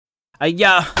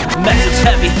Message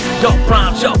heavy, dope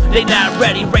rhyme show, they not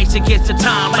ready. Race against the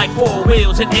time like four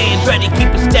wheels and ends ready.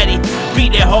 Keep it steady,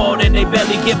 beat it hard and they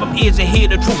barely give them ears and hear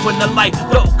the truth in the light.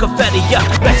 Throw confetti,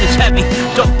 message heavy,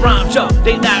 dope rhyme show,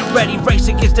 they not ready. Race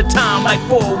against the time like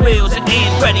four wheels and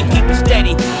ends ready. Keep it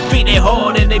steady, beat it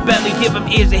hard and they barely give them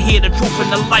ears and hear the truth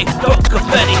in the light. Throw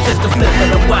confetti, just the flip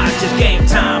of the watch, it's game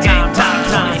time.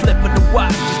 Flip of the watch,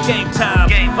 it's game time.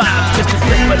 Vibes, just the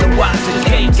flip of the watch, it's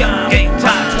game time.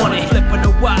 Top 20, flip of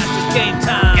the watch, it's game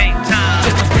time.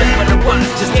 Just the flip of the watch,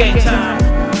 it's game time.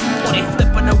 20,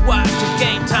 flip of the watch, it's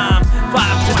game time.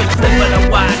 5 to the flip of the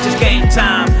watch, it's game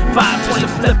time. 5 to the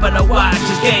flip of the watch,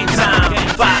 it's game time.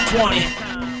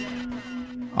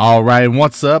 520. All right, and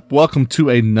what's up? Welcome to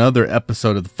another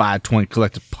episode of the 520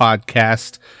 Collective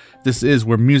Podcast. This is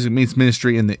where music meets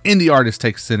ministry and the indie artist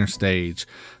takes center stage.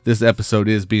 This episode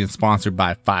is being sponsored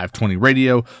by 520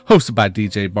 Radio, hosted by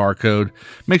DJ Barcode.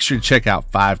 Make sure to check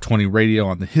out 520 Radio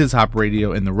on the His Hop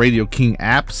Radio and the Radio King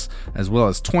apps, as well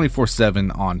as 24/7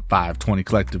 on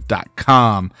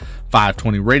 520collective.com.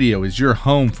 520 Radio is your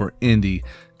home for indie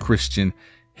Christian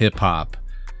hip hop.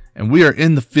 And we are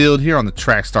in the field here on the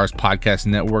Trackstars Podcast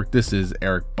Network. This is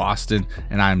Eric Boston,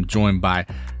 and I'm joined by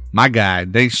my guy,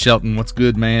 Nate Shelton. What's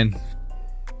good, man?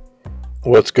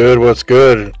 What's good?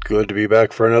 Good to be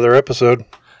back for another episode.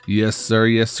 Yes, sir.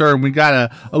 And we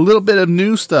got a little bit of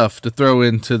new stuff to throw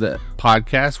into the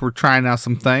podcast. We're trying out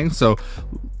some things, so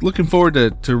looking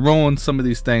forward to rolling some of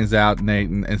these things out, Nate,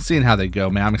 and seeing how they go,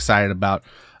 man. I'm excited about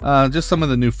just some of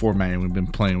the new formatting we've been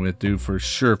playing with, dude, for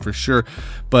sure.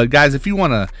 But guys, if you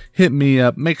want to hit me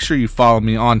up, make sure you follow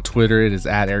me on Twitter. It is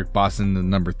at Eric Boston, the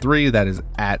number 3. That is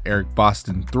at Eric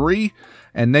Boston 3.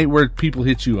 And Nate, where do people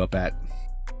hit you up at?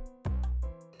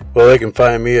 Well, they can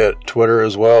find me at Twitter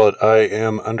as well at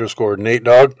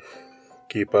IM_NateDog.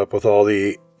 Keep up with all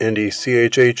the indie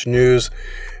CHH news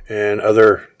and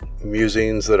other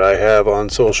musings that I have on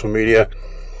social media.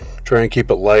 Try and keep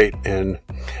it light and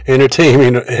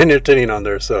entertaining on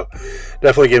there. So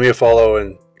definitely give me a follow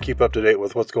and keep up to date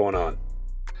with what's going on.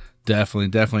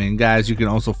 Definitely. And guys, you can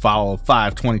also follow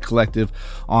 520 Collective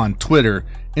on Twitter,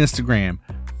 Instagram,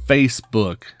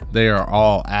 Facebook. They are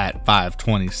all at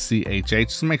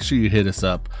 520CHH. So make sure you hit us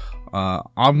up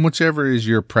on whichever is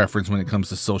your preference when it comes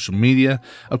to social media.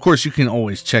 Of course, you can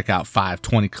always check out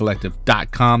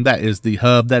 520collective.com. That is the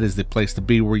hub. That is the place to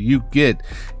be where you get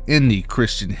indie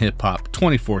Christian hip hop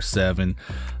 24/7.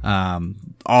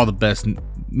 All the best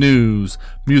news,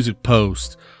 music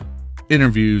posts,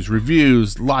 interviews,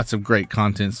 reviews, lots of great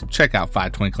content. So check out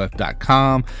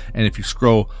 520collective.com. And if you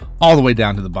scroll all the way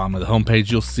down to the bottom of the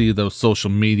homepage, you'll see those social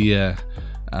media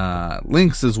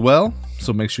links as well.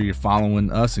 So make sure you're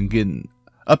following us and getting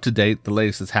up to date. The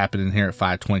latest that's happening here at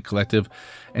 520 Collective.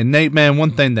 And Nate, man,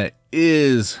 one thing that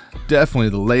is definitely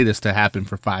the latest to happen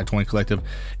for 520 Collective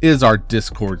is our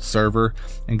Discord server.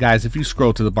 And guys, if you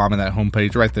scroll to the bottom of that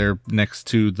homepage right there next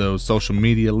to those social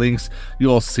media links,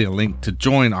 you'll also see a link to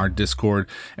join our Discord.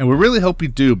 And we really hope you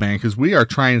do, man, because we are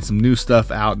trying some new stuff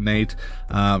out, Nate.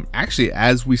 Actually,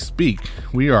 as we speak,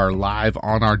 we are live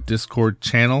on our Discord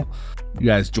channel. You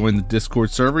guys join the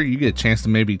Discord server, you get a chance to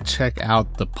maybe check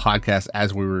out the podcast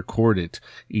as we record it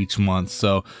each month.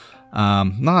 So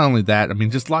not only that, I mean,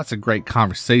 just lots of great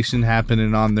conversation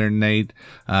happening on there, Nate.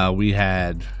 We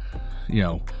had,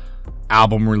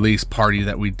 album release party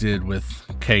that we did with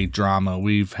K-Drama.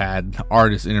 We've had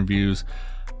artist interviews,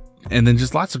 and then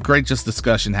just lots of great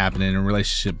discussion happening and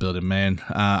relationship building, man.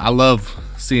 I love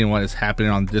seeing what is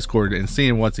happening on Discord and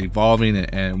seeing what's evolving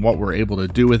and what we're able to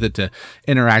do with it to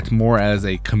interact more as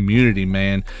a community,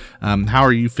 man. How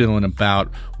are you feeling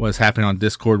about what's happening on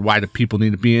Discord? Why do people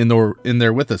need to be in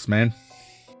there with us, man?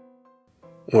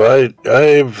 Well,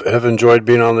 I have enjoyed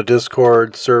being on the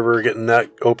Discord server, getting that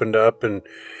opened up. And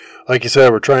like you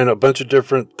said, we're trying a bunch of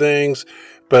different things.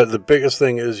 But the biggest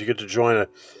thing is you get to join a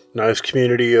nice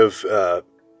community of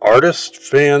artists,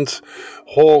 fans,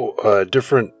 whole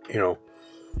different,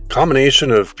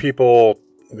 combination of people.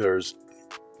 There's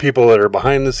people that are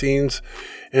behind the scenes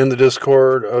in the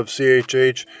Discord of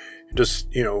CHH, just,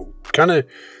 kind of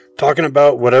talking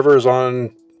about whatever is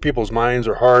on people's minds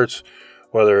or hearts,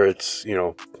 whether it's,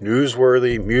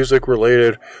 newsworthy, music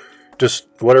related, just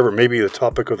whatever, maybe the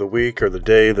topic of the week or the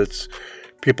day that's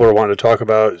people are wanting to talk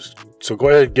about. So go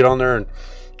ahead, get on there and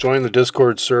join the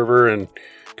Discord server and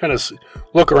kind of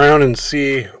look around and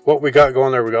see what we got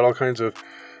going there. We got all kinds of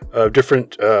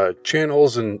different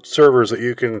channels and servers that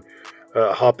you can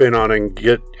hop in on and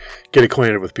get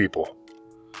acquainted with people.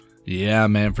 Yeah,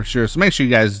 man, for sure. So make sure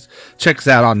you guys check us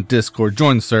out on Discord,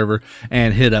 join the server,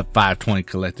 and hit up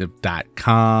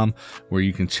 520collective.com where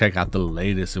you can check out the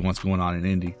latest and what's going on in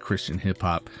indie Christian hip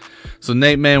hop. So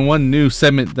Nate, man, one new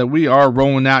segment that we are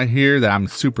rolling out here that I'm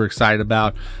super excited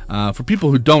about. For people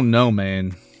who don't know,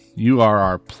 man, you are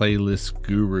our playlist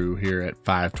guru here at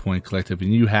 520 Collective,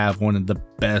 and you have one of the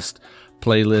best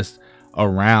playlists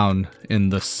around in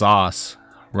the sauce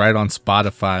right on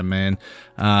Spotify, man.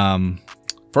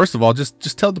 First of all,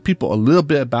 just tell the people a little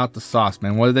bit about the sauce,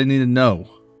 man. What do they need to know?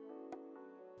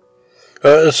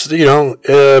 It's,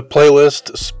 a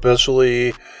playlist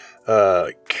especially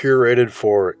curated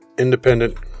for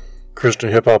independent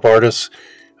Christian hip hop artists.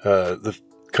 The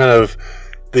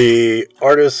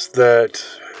artists that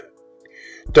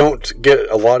don't get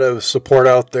a lot of support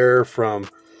out there from,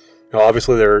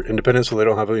 obviously they're independent, so they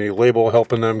don't have any label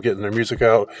helping them getting their music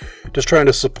out. Just trying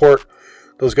to support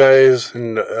those guys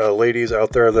and ladies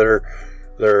out there that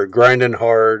are grinding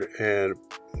hard and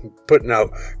putting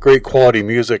out great quality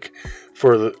music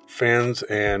for the fans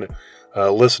and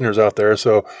listeners out there.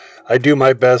 So I do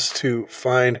my best to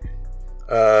find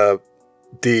I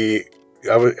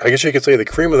guess you could say the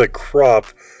cream of the crop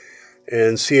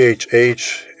in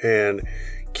CHH and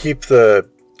keep the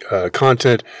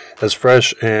content as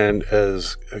fresh and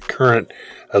as current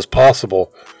as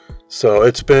possible. So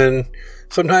it's been,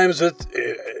 sometimes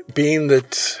being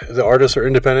that the artists are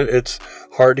independent, it's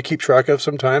hard to keep track of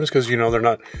sometimes because, they're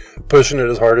not pushing it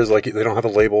as hard as, like, they don't have a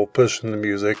label pushing the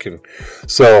music. And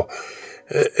so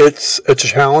it's a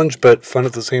challenge, but fun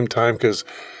at the same time because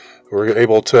we're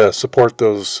able to support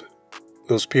those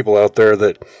people out there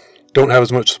that don't have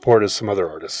as much support as some other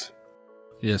artists.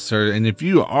 Yes, sir. And if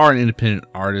you are an independent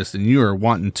artist and you are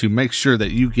wanting to make sure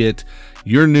that you get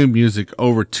your new music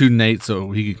over to Nate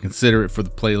so he can consider it for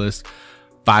the playlist,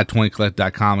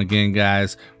 520collect.com. Again,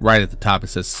 guys, right at the top it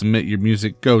says submit your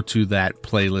music. Go to that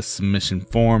playlist submission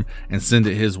form and send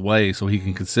it his way so he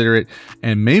can consider it.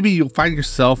 And maybe you'll find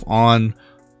yourself on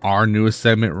our newest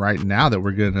segment right now that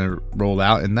we're going to roll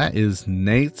out, and that is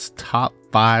Nate's Top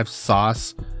 5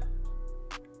 Sauce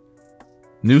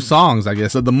new songs, I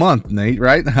guess, of the month, Nate,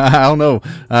 right? I don't know.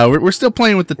 We're still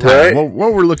playing with the title, right?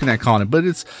 What we're looking at calling it, but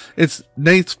it's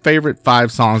Nate's favorite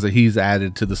 5 songs that he's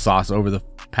added to the sauce over the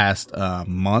past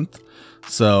month.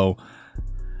 So,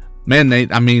 man,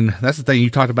 Nate, I mean, that's the thing. You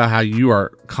talked about how you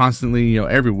are constantly,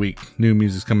 every week new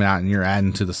music's coming out and you're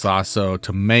adding to the sauce. So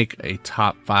to make a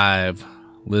top 5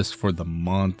 list for the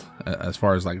month, as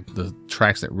far as like the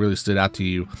tracks that really stood out to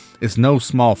you, it's no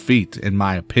small feat in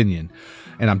my opinion.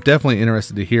 And I'm definitely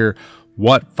interested to hear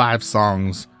what 5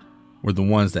 songs were the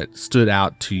ones that stood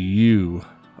out to you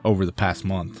over the past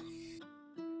month.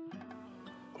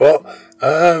 Well,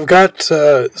 I've got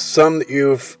some that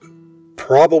you've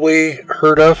probably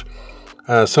heard of,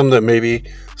 some that maybe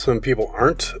some people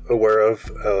aren't aware of.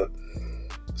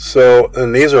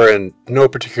 And these are in no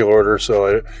particular order,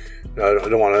 so I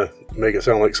don't want to make it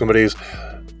sound like somebody's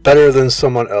better than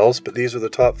someone else, but these are the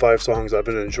top 5 songs I've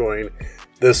been enjoying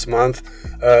this month.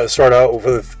 Start out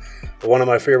with one of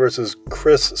my favorites is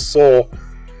Chris Soul,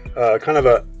 kind of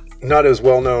a not as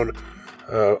well-known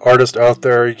artist out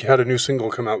there. He had a new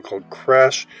single come out called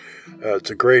Crash.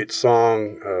 It's a great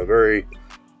song, very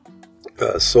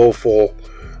soulful,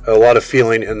 a lot of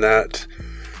feeling in that.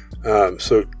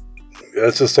 So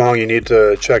that's a song you need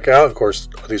to check out. Of course,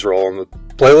 these are all on the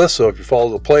playlist, so if you follow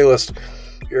the playlist,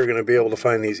 you're going to be able to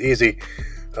find these easy.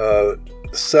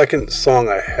 The second song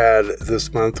I had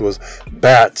this month was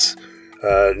Bats,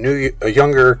 a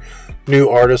younger new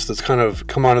artist that's kind of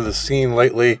come onto the scene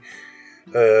lately.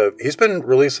 He's been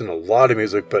releasing a lot of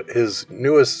music, but his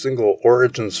newest single,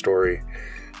 Origin Story,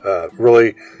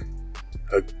 really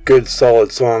a good,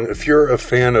 solid song. If you're a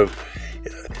fan of,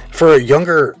 for a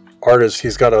younger artist,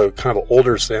 he's got a kind of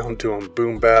older sound to him,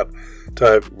 boom bap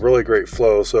type, really great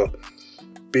flow. So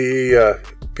be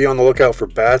on the lookout for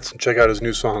Bats and check out his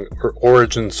new song,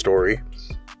 Origin Story.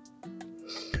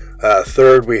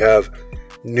 Third, we have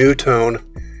New Tone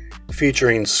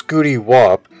featuring Scooty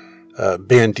Wop,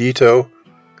 Bandito.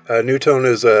 New Tone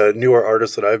is a newer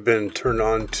artist that I've been turned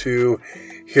on to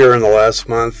here in the last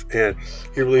month, and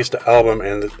he released an album,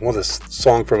 and one of the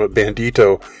song from it,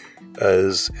 Bandito,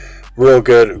 is real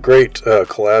good. Great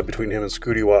collab between him and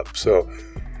Scooty Wop. So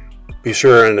be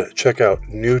sure and check out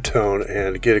New Tone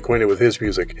and get acquainted with his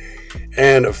music.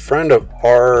 And a friend of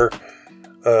our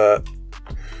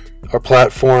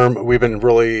platform we've been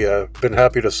really been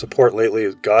happy to support lately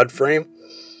is Godframe,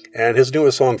 and his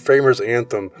newest song, Framers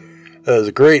Anthem, is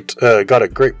a great, got a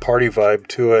great party vibe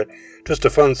to it. Just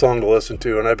a fun song to listen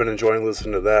to, and I've been enjoying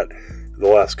listening to that the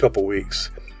last couple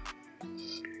weeks.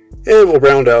 And we'll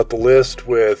round out the list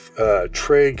with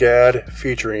Trey Gadd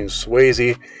featuring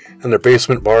Swayze and their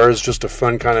Basement Bars. Just a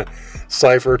fun kind of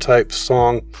cypher type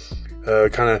song.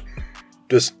 Kind of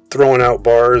just throwing out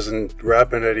bars and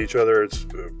rapping at each other. It's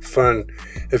fun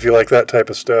if you like that type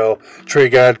of style. Trey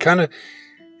Gadd, kind of,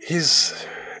 he's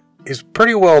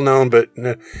pretty well known, but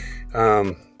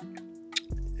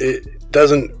it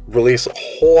doesn't release a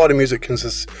whole lot of music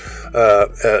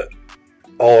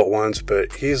all at once,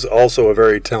 but he's also a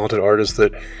very talented artist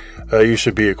that you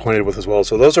should be acquainted with as well.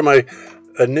 So those are my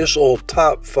initial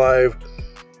top 5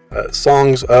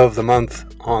 songs of the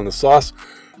month on the sauce.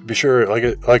 Be sure,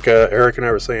 like Eric and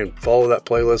I were saying, follow that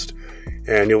playlist,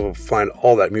 and you'll find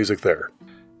all that music there.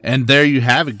 And there you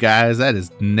have it, guys. That is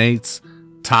Nate's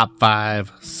top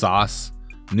 5 sauce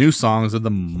new songs of the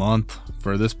month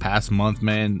for this past month,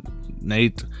 man.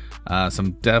 Nate,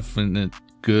 some definite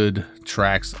good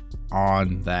tracks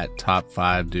on that top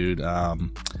 5, dude.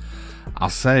 I'll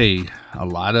say a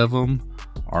lot of them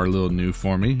are a little new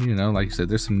for me. You know, like you said,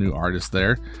 there's some new artists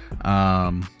there.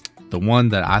 The one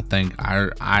that I think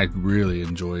I really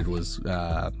enjoyed was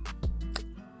that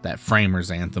Framers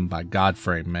Anthem by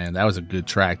Godframe, man. That was a good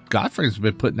track. Godframe's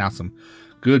been putting out some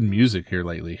good music here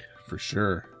lately, for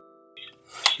sure.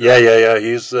 Yeah.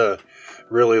 He's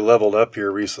really leveled up here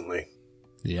recently.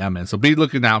 Yeah, man. So be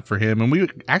looking out for him. And we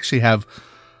actually have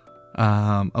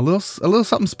a little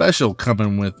something special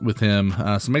coming with him.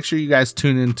 So make sure you guys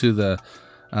tune into the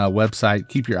website.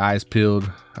 Keep your eyes peeled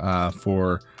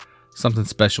for something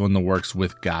special in the works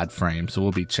with Godframe. So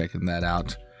we'll be checking that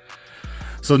out.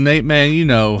 So Nate, man, you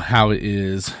know how it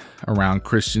is around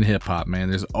Christian hip hop, man.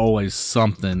 There's always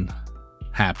something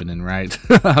happening, right?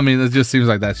 I mean, it just seems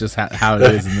like that's just how it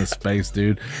is in this space,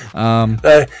 dude.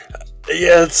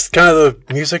 Yeah, it's kind of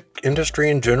the music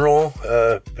industry in general,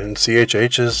 and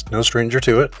CHH is no stranger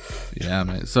to it. Yeah,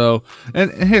 man. So,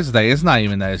 and here's the thing: it's not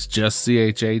even that it's just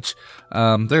CHH.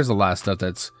 There's a lot of stuff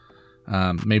that's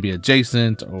maybe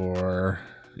adjacent or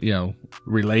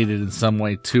related in some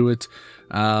way to it.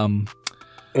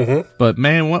 But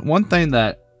man, one thing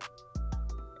that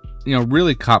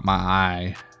really caught my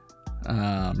eye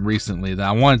recently that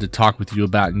I wanted to talk with you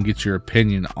about and get your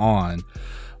opinion on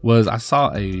was I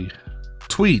saw a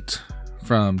tweet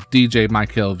from DJ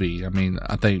Mike LV. I mean,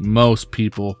 I think most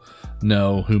people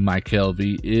know who Mike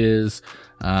LV is.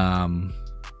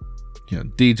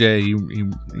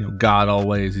 DJ, God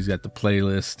always. He's got the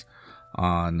playlist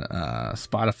on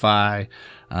Spotify.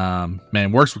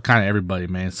 Man, works with kind of everybody,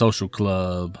 man. Social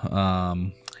Club.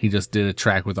 He just did a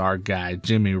track with our guy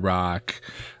Jimmy Rock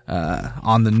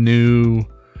on the new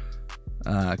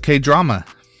K-drama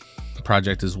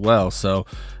project as well. So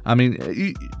I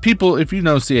mean, people, if you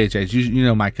know CHH, you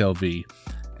know Mike LV,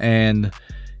 and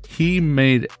he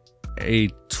made a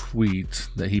tweet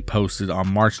that he posted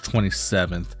on March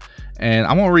 27th, and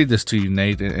I'm gonna read this to you,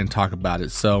 Nate, and talk about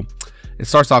it. So it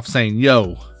starts off saying,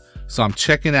 "Yo, so I'm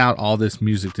checking out all this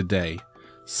music today.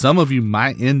 Some of you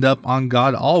might end up on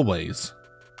God Always."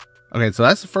 Okay, so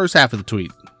that's the first half of the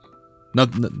tweet.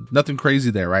 Nothing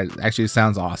crazy there, right? Actually, it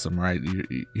sounds awesome, right?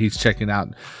 He's checking out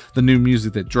the new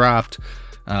music that dropped,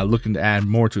 looking to add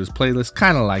more to his playlist,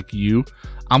 kind of like you.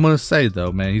 I'm gonna say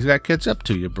though, man, he's got to catch up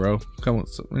to you, bro. Come on,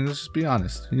 let's just be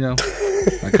honest,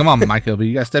 Like, come on, Mike LV,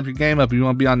 you got to step your game up. You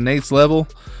want to be on Nate's level,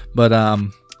 but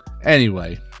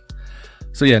anyway.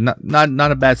 So yeah,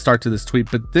 not a bad start to this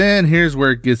tweet, but then here's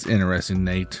where it gets interesting,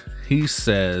 Nate. He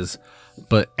says,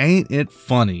 "But ain't it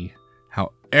funny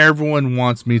how everyone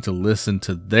wants me to listen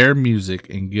to their music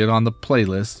and get on the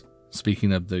playlist,"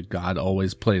 speaking of the God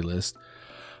Always playlist,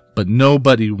 "but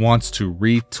nobody wants to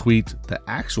retweet the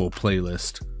actual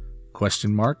playlist?" ?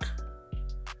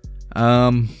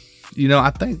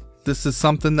 I think this is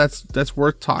something that's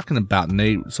worth talking about,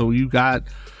 Nate. So you got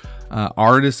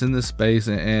artists in this space,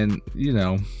 and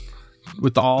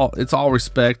with it's all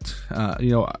respect.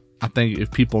 I think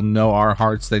if people know our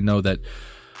hearts, they know that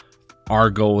our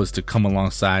goal is to come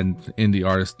alongside indie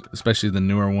artists, especially the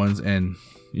newer ones, and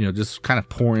just kind of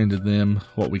pour into them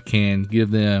what we can,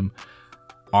 give them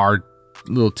our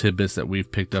little tidbits that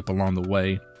we've picked up along the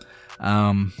way.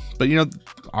 But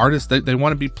artists, they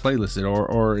want to be playlisted,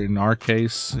 or in our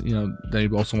case, they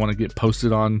also want to get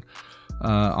posted on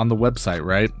the website,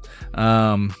 right?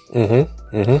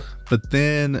 But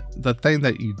then the thing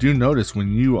that you do notice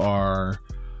when you are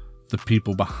the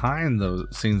people behind the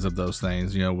scenes of those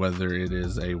things, whether it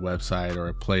is a website or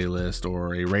a playlist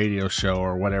or a radio show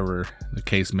or whatever the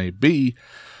case may be,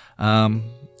 Mike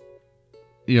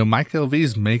LV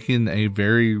is making a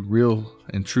very real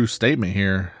and true statement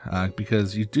here,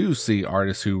 because you do see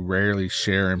artists who rarely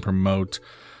share and promote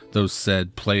those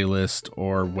said playlist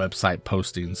or website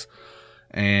postings.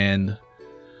 And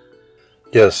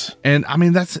yes, and I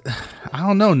mean, that's, I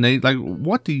don't know, Nate, like,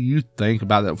 what do you think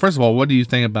about that? First of all, what do you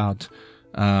think about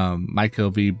Mike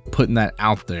LV putting that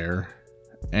out there?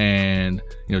 And,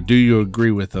 you know, do you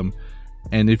agree with him?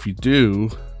 And if you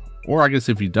do, or I guess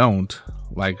if you don't,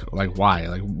 like why?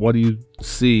 Like, what do you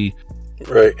see?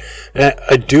 Right. And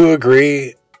I do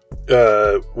agree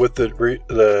with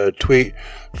the tweet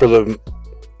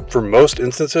for most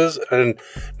instances, and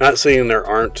not saying there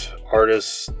aren't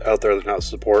artists out there that not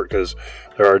support, because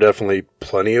there are definitely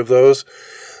plenty of those,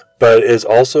 but it's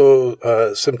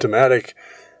also symptomatic.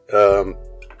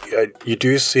 You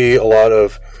do see a lot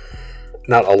of,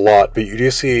 not a lot, but you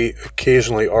do see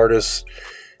occasionally artists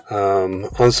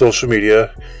on social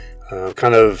media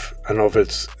kind of, I don't know if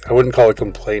it's, I wouldn't call it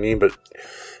complaining, but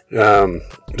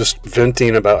just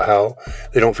venting about how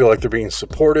they don't feel like they're being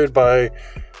supported by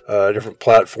different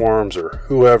platforms or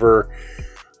whoever.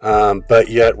 But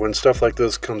yet when stuff like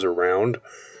this comes around,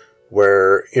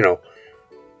 where, you know,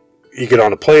 you get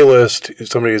on a playlist,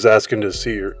 somebody is asking to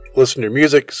listen to your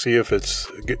music, see if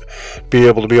it's be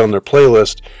able to be on their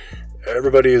playlist.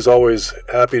 Everybody is always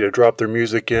happy to drop their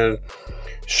music in,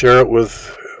 share it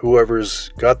with whoever's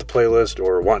got the playlist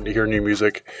or wanting to hear new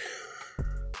music,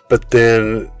 but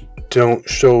then don't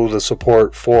show the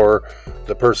support for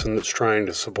the person that's trying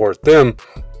to support them.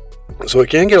 So it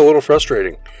can get a little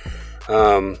frustrating.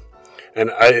 And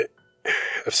I've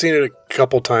seen it a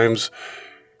couple times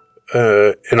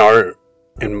in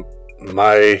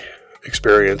my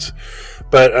experience,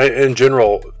 but in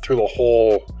general, through the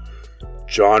whole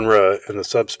genre and the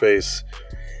subspace,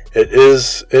 it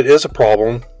is a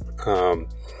problem.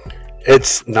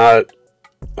 It's not,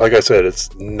 like I said,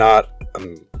 it's not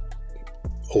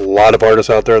a lot of artists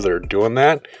out there that are doing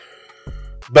that,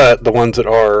 but the ones that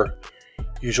are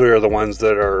usually are the ones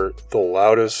that are the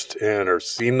loudest and are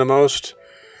seen the most,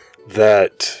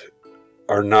 that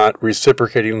are not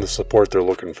reciprocating the support they're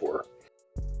looking for.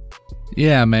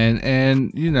 Yeah, man.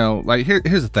 And, you know, like,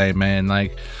 here's the thing, man.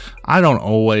 Like, I don't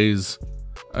always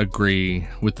agree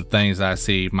with the things that I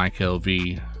see Mike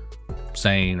LV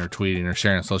saying or tweeting or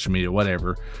sharing on social media,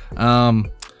 whatever.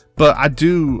 But I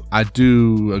do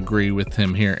agree with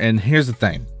him here. And here's the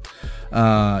thing.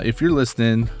 If you're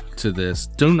listening to this,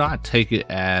 do not take it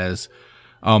as,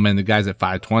 oh man, the guys at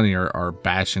 520 are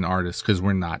bashing artists, because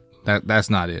we're not. That's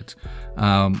not it.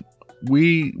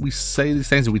 We say these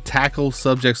things and we tackle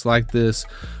subjects like this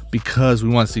because we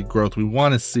want to see growth. We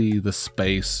want to see the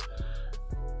space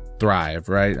thrive,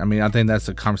 right? I mean, I think that's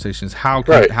the conversation, is how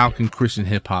can Christian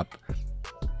hip hop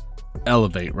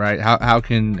elevate, right? How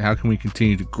can we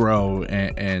continue to grow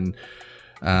and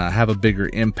have a bigger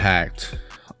impact,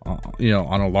 you know,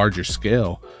 on a larger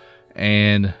scale,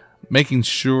 and making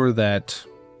sure that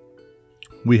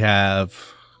we have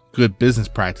good business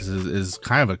practices is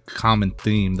kind of a common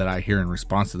theme that I hear in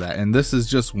response to that. And this is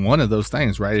just one of those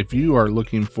things, right? If you are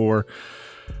looking for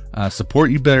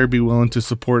support, you better be willing to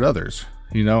support others.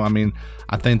 You know, I mean,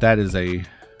 I think that is a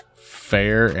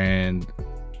fair and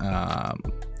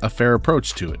a fair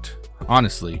approach to it,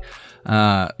 honestly. You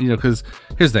know, because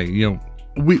here's the thing, you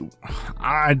know,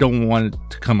 I don't want it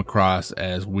to come across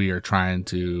as we are trying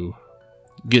to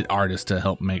get artists to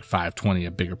help make 520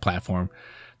 a bigger platform.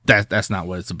 That's not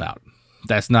what it's about.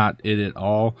 That's not it at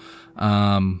all.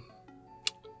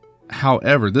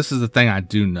 However, this is the thing I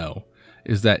do know,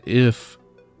 is that if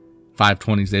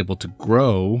 520 is able to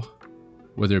grow,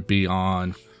 whether it be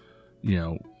on, you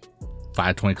know,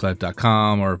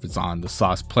 520collective.com, or if it's on the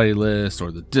Sauce playlist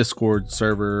or the Discord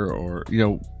server, or, you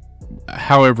know,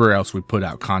 however else we put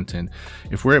out content,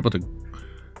 if we're able to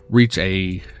reach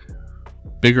a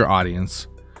bigger audience,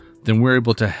 then we're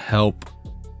able to help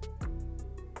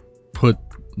put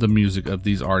the music of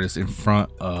these artists in front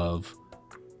of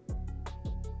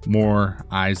more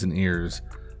eyes and ears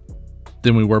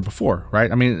than we were before,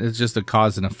 right? I mean, it's just a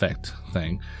cause and effect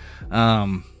thing.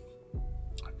 And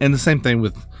the same thing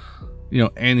with, you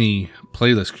know, any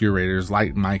playlist curators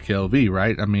like Mike LV,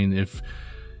 right? I mean, if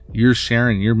you're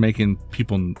sharing, you're making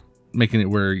it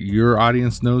where your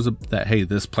audience knows that, hey,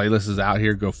 this playlist is out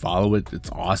here, go follow it, it's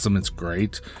awesome, it's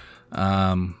great,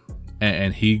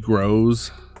 and he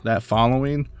grows that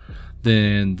following,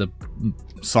 then the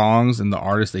songs and the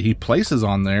artists that he places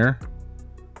on there,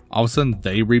 all of a sudden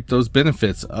they reap those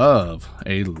benefits of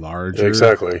a larger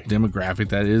demographic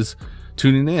that is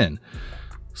tuning in.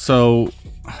 So,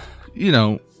 you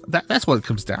know, that's what it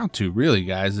comes down to, really,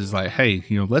 guys, is like, hey,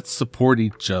 you know, let's support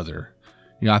each other.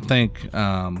 You know, I think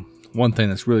one thing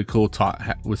that's really cool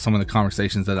with some of the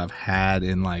conversations that I've had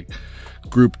in like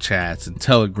group chats and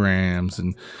telegrams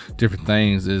and different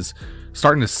things, is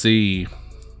starting to see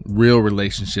real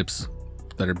relationships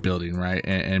that are building, right?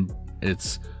 And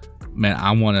it's, man,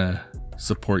 I want to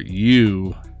support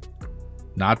you,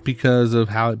 not because of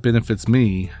how it benefits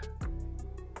me,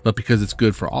 but because it's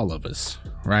good for all of us,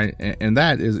 right? And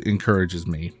that encourages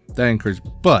me.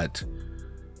 But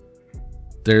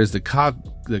there's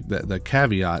the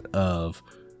caveat of,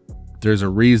 there's a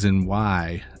reason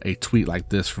why a tweet like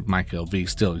this from Mike LV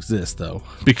still exists, though,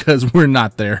 because we're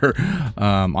not there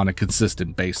on a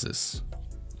consistent basis.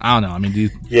 I don't know. I mean,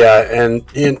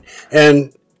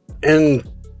 and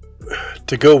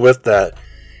to go with that,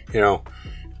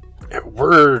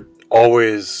 we're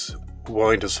always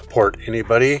willing to support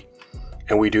anybody,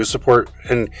 and we do support.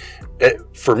 And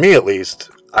for me, at least,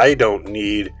 I don't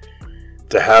need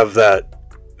to have that.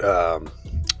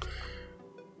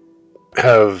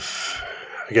 I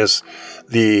guess,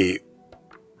 the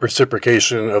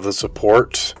reciprocation of the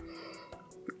support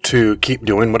to keep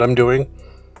doing what I'm doing,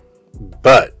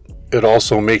 but it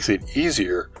also makes it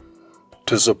easier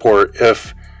to support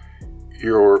if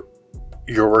you're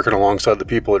working alongside the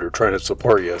people that are trying to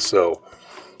support you. So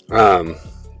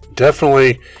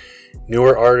definitely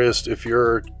newer artists, if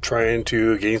you're trying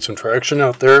to gain some traction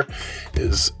out there,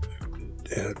 is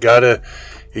you gotta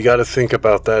think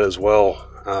about that as well.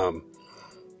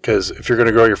 Because if you're going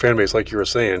to grow your fan base, like you were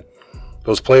saying,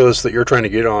 those playlists that you're trying to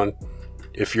get on,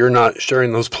 if you're not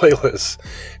sharing those playlists,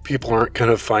 people aren't going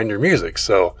to find your music.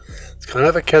 So it's kind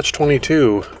of a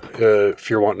catch-22 if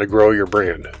you're wanting to grow your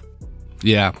brand.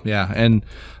 Yeah. And,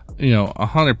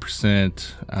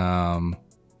 100%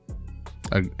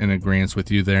 in agreement with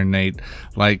you there, Nate.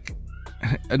 Like,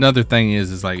 another thing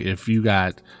is like, if you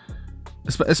got,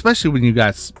 especially when you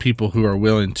got people who are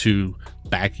willing to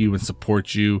back you and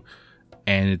support you,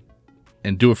 and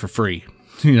do it for free.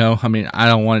 I mean, I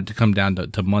don't want it to come down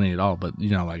to money at all, but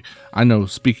like, I know,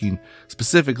 speaking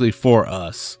specifically for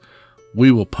us, we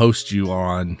will post you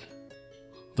on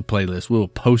the playlist, we will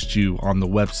post you on the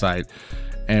website,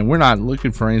 and we're not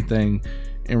looking for anything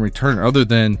in return other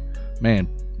than, man,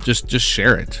 just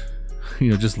share it.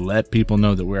 Just let people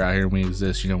know that we're out here and we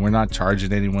exist. We're not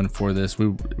charging anyone for this.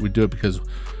 We do it because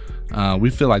we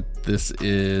feel like this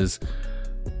is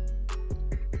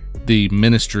the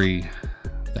ministry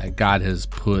that God has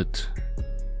put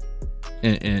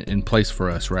in place for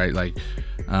us, right? Like,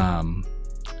 and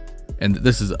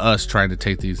this is us trying to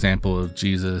take the example of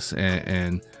Jesus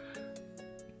and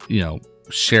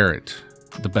share it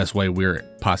the best way we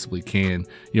possibly can,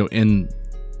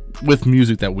 with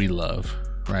music that we love,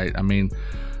 right? I mean,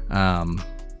 I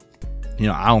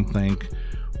don't think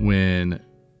when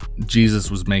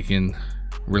Jesus was making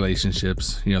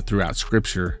relationships, throughout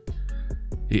Scripture,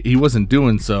 he wasn't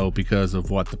doing so because of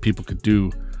what the people could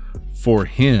do for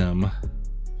him.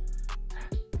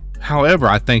 However,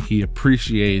 I think he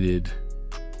appreciated,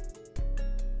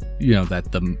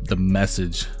 that the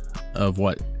message of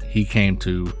what he came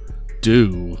to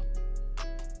do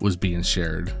was being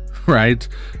shared, right?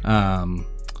 And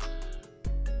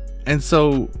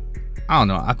so, I don't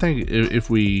know. I think if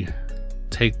we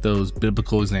take those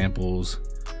biblical examples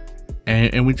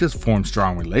and we just form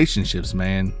strong relationships,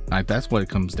 man. Like, that's what it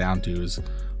comes down to, is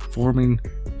forming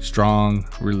strong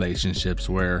relationships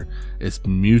where it's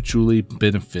mutually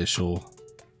beneficial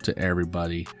to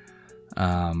everybody.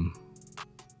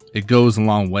 It goes a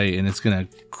long way, and it's going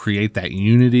to create that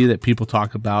unity that people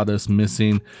talk about us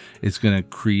missing. It's going to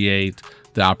create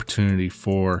the opportunity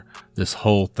for this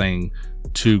whole thing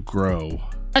to grow.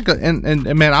 And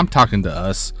man, I'm talking to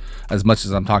us as much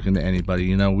as I'm talking to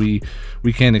anybody. We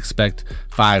can't expect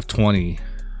 520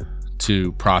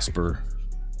 to prosper.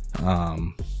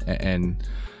 And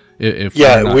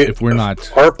if we're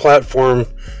not, our platform's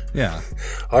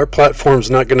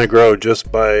not going to grow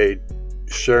just by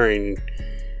sharing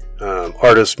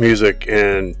artist music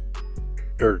and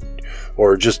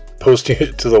or just posting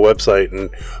it to the website and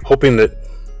hoping that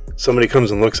somebody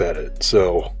comes and looks at it.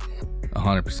 So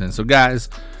 100%. So guys,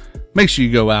 make sure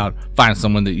you go out, find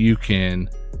someone that you can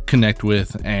connect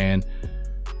with, and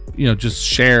just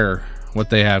share what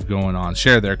they have going on,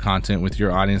 share their content with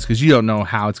your audience, because you don't know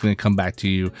how it's going to come back to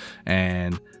you,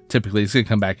 and typically it's going to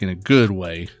come back in a good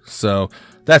way. So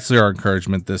that's our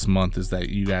encouragement this month, is that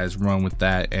you guys run with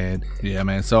that. And yeah,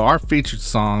 man, so our featured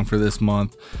song for this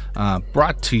month,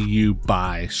 brought to you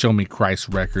by Show Me Christ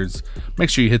Records. Make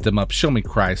sure you hit them up,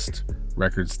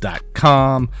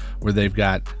 showmechristrecords.com, where they've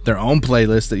got their own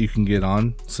playlist that you can get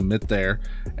on, submit there.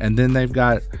 And then they've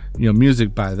got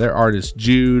music by their artist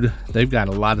Jude. They've got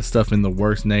a lot of stuff in the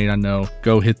works, Nate, I know.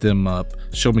 Go hit them up,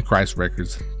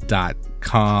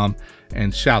 showmechristrecords.com,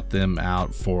 and shout them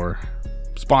out for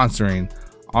sponsoring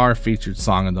our featured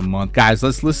song of the month. Guys,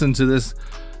 let's listen to this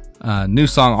new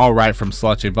song, All Right, from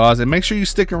Solachi Vaz, and make sure you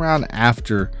stick around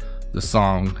after the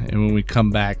song. And when we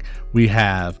come back, we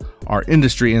have our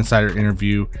industry insider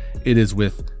interview. It is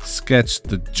with Sketch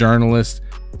the Journalist,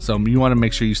 so you want to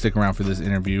make sure you stick around for this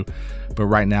interview. But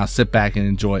right now, sit back and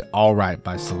enjoy All Right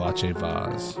by Solachi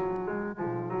Vaz.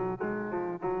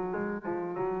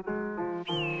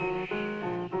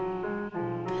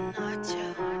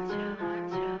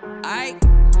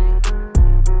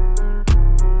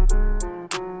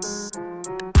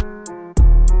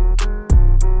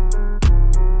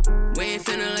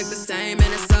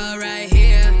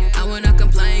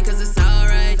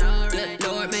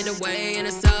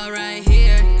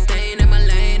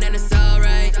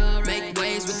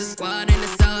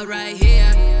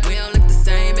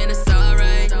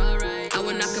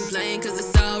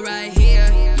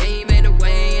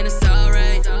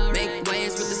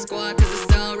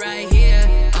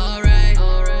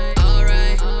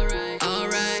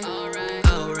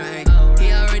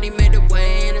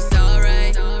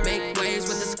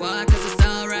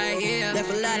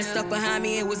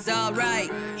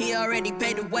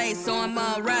 So I'm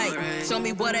alright. Show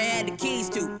me what I had the keys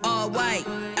to, all white.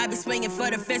 I be swinging for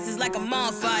the fences like a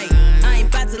mall fight. I ain't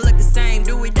about to look the same,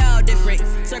 do it all different.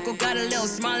 Circle got a little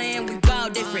smaller and we all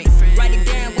different. Write it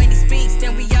down when he speaks,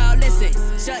 then we all listen.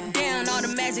 Shut down all the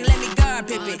magic, let me guard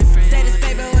pippin'. Said his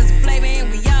favorite was a flavor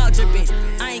and we all drippin'.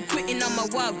 I ain't quitting on my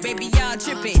walk, baby, y'all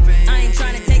trippin'. I ain't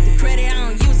trying to take the credit, I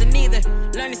don't use it neither.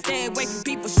 Learn to stay away from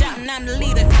people shouting I'm the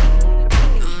leader.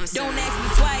 Don't ask me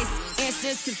twice,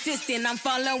 answer's consistent, I'm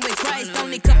following Christ.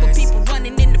 Only couple people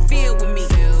running in the field with me.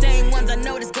 Same ones I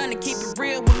know that's gonna keep it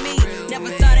real with me.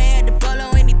 Never thought I had to polo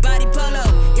anybody polo.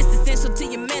 It's essential to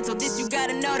your mental, this you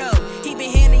gotta know though. He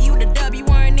been handing you the dub, you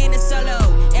weren't in it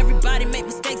solo. Everybody make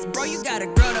mistakes, bro, you gotta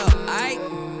grow though, alright?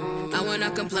 I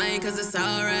wanna complain cause it's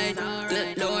alright.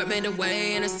 Good Lord made a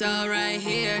way and it's alright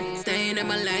here. Staying in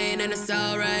my lane and it's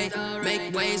alright.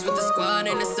 Make waves with the squad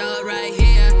and it's alright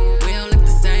here. We don't look the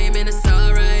same and it's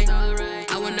alright.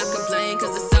 I wanna complain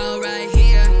cause it's alright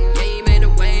here. Yeah, he made a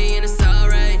way and it's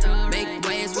alright. Make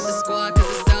waves with the squad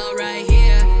cause it's alright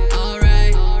here.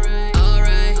 Alright, alright,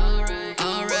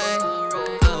 alright,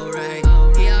 alright.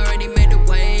 He already made a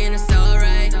way and it's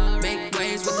alright. Make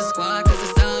waves with the squad cause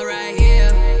it's alright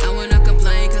here. I wanna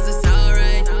complain cause it's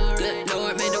alright. Good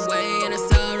Lord made a way and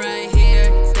it's alright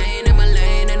here. Staying in my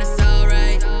lane and it's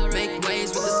alright. Make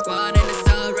waves with the squad and it's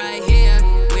alright here.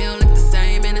 We don't look the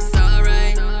same and it's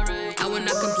alright. I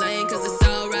wanna complain cause it's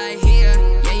alright here.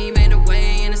 Yeah, he made a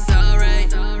way and it's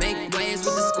alright. Make waves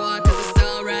with the squad cause it's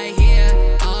alright here.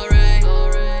 Alright,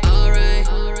 alright,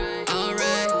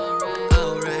 alright,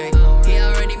 alright. He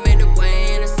already made a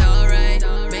way and it's alright.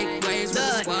 Make waves with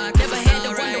the squad cause it's alright. Never had to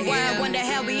wonder why, I wonder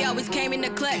how we always came in the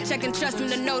clutch. I can trust him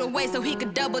to know the way so he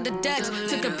could double the Dutch.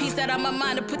 Took a piece out of my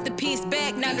mind to put the piece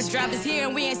back. Now the driver's here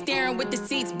and we ain't staring with the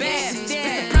seats back. It's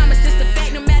a promise, it's a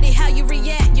fact, no matter how you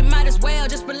react. You might as well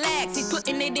just relax, he's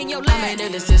putting it in your lap. I made a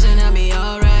decision, I'll be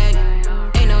alright.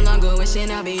 Ain't no longer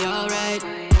wishing I'll be alright.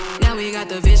 Now we got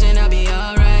the vision, I'll be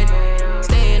alright.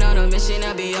 Staying on a mission,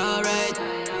 I'll be alright.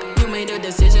 You made a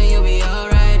decision, you'll be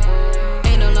alright.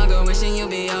 Ain't no longer wishing you'll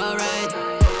be alright.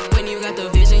 When you got the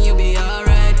vision, you'll be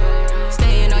alright.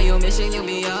 Staying on your mission, you'll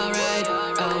be alright.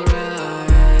 Alright.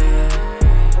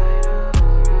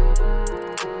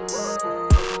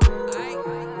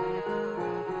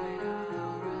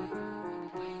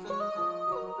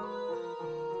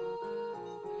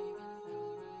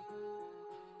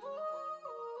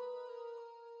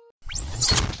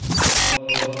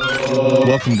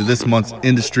 Welcome to this month's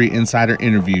Industry Insider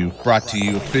interview, brought to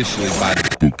you officially by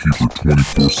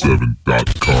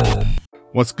Bookkeeper247.com.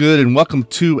 What's good, and welcome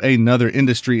to another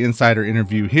Industry Insider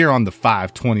interview here on the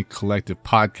 520 Collective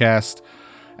podcast.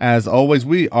 As always,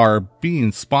 we are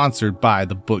being sponsored by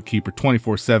the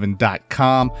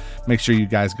Bookkeeper247.com. Make sure you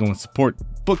guys go and support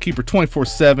Bookkeeper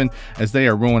 24/7 as they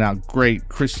are rolling out great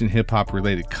Christian hip hop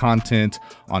related content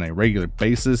on a regular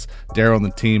basis. Daryl and the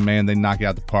team, man, they knock it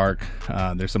out the park.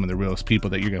 They're some of the realest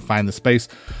people that you're gonna find in the space.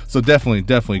 So definitely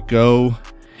go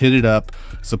hit it up.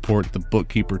 Support the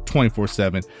Bookkeeper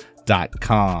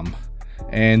 24/7.com.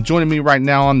 And joining me right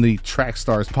now on the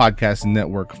Trackstars Podcasting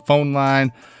Network phone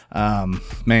line,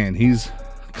 man, he's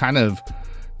kind of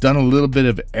done a little bit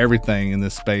of everything in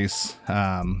this space.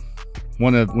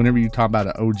 Whenever you talk about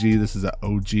an OG, this is an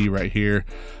OG right here.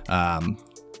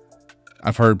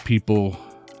 I've heard people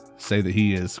say that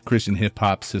he is Christian hip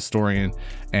hop's historian,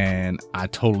 and I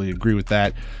totally agree with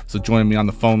that. So joining me on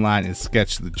the phone line is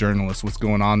Sketch the Journalist. What's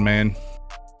going on, man?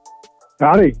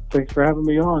 Howdy. Thanks for having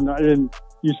me on. I didn't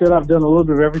You said I've done a little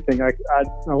bit of everything. I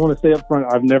want to say up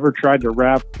front, I've never tried to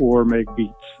rap or make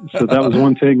beats. So that was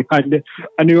one thing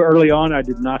I knew early on. I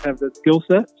did not have that skill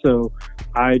set. So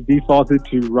I defaulted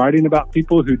to writing about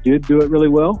people who did do it really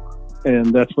well.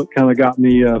 And that's what kind of got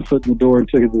me foot in the door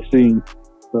into the scene.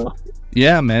 So.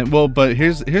 Yeah, man. Well, but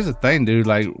here's the thing, dude.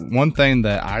 Like, one thing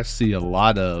that I see a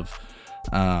lot of,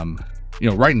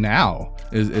 right now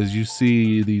is you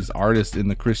see these artists in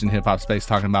the Christian hip hop space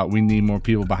talking about, we need more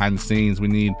people behind the scenes. We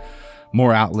need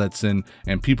more outlets and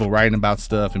people writing about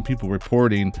stuff and people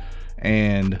reporting.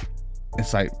 And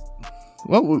it's like,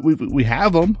 well, we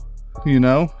have them,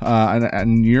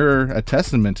 and you're a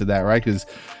testament to that, right? Because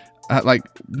how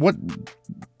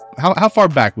far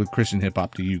back with Christian hip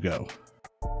hop do you go?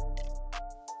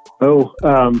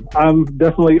 I'm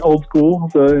definitely old school,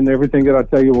 and everything that I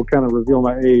tell you will kind of reveal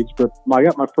my age. But I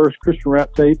got my first Christian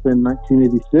rap tape in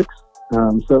 1986.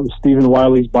 So it was Stephen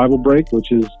Wiley's Bible Break,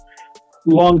 which is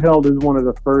long held as one of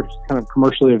the first kind of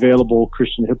commercially available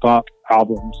Christian hip hop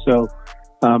albums. So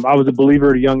I was a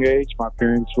believer at a young age. My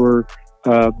parents were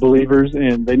believers,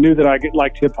 and they knew that I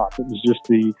liked hip hop. It was just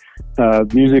the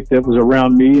music that was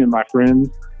around me and my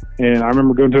friends. And I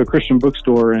remember going to a Christian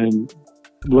bookstore and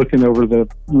looking over the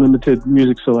limited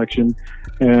music selection,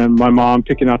 and my mom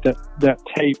picking out that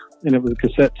tape, and it was a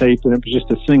cassette tape, and it was just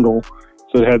a single.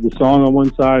 So it had the song on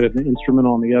one side and the instrument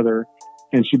on the other.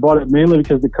 And she bought it mainly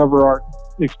because the cover art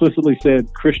explicitly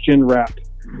said Christian rap.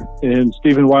 And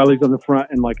Stephen Wiley's on the front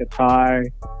in like a tie,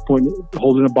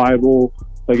 holding a Bible.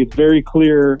 Like, it's very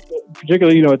clear,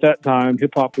 particularly, at that time,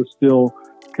 hip hop was still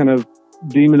kind of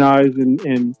demonized,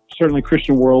 and certainly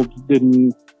Christian world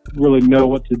didn't really know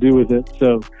what to do with it.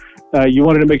 So you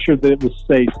wanted to make sure that it was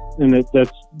safe, and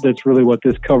that's really what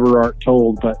this cover art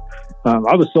told. But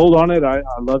I was sold on it. I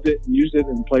loved it and used it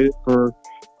and played it for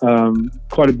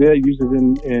quite a bit. Used it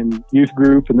in youth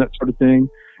group and that sort of thing.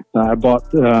 I bought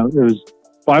it was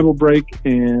Bible Break,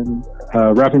 and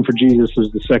Rapping for Jesus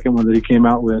was the second one that he came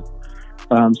out with.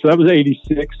 So that was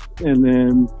 86, and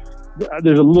then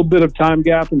there's a little bit of time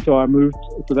gap until I moved.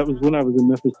 So that was when I was in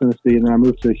Memphis, Tennessee, and then I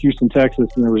moved to Houston, Texas,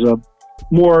 and there was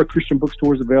more Christian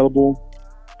bookstores available.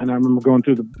 And I remember going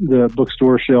through the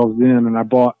bookstore shelves then, and I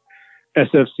bought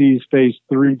SFC's Phase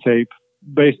 3 tape,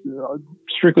 based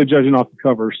strictly judging off the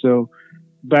cover. So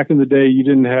back in the day, you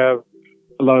didn't have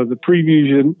a lot of the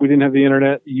previews. We didn't have the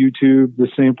internet, YouTube, the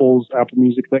samples, Apple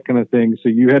Music, that kind of thing. So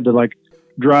you had to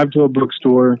drive to a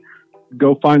bookstore,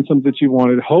 go find something that you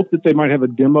wanted, hope that they might have a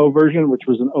demo version, which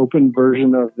was an open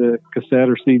version of the cassette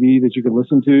or CD that you could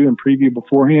listen to and preview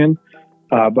beforehand.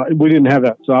 But we didn't have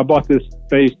that. So I bought this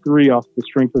Phase 3 off the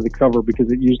strength of the cover because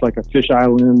it used like a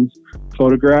fisheye lens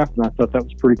photograph, and I thought that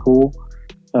was pretty cool.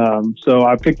 So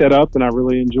I picked that up and I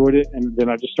really enjoyed it. And then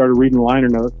I just started reading the liner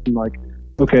notes and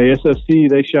okay, SFC,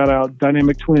 they shout out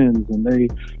Dynamic Twins, and they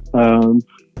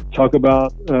talk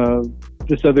about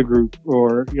this other group,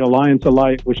 or Alliance of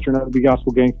Light, which turned out to be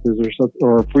Gospel Gangsters,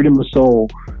 or Freedom of Soul.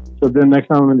 So then next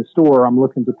time I'm in the store, I'm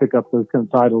looking to pick up those kind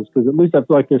of titles, because at least I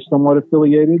feel like they're somewhat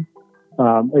affiliated.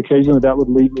 Occasionally that would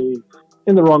lead me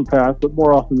in the wrong path, but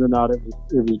more often than not, it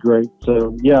was great.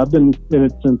 So yeah, I've been in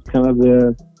it since kind of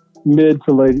the mid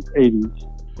to late 80s.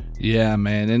 Yeah,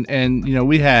 man. And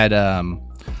we had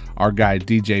our guy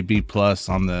DJ B Plus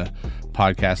on the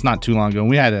podcast not too long ago, and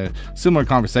we had a similar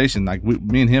conversation.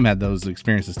 Me and him had those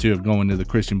experiences too, of going to the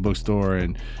Christian bookstore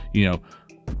and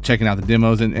checking out the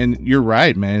demos. And you're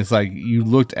right, man. It's like you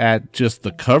looked at just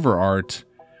the cover art,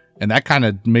 and that kind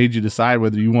of made you decide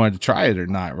whether you wanted to try it or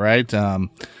not, right? And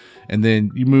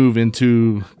then you move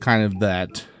into kind of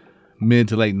that mid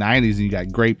to late 90s, and you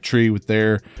got Grape Tree with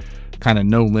their kind of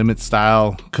No Limit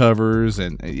style covers.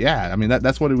 And yeah, I mean,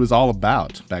 that's what it was all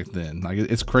about back then.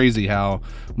 It's crazy how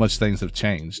much things have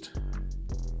changed.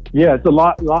 Yeah, it's a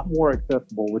lot more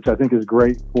accessible, which I think is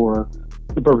great for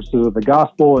the purposes of the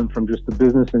gospel, and from just the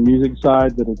business and music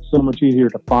side, that it's so much easier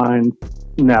to find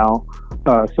now.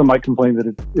 Some might complain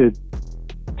that it's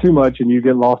too much and you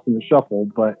get lost in the shuffle,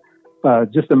 but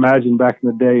just imagine back in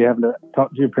the day having to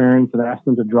talk to your parents and ask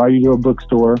them to drive you to a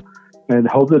bookstore and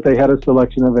hope that they had a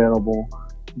selection available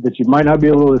that you might not be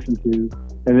able to listen to,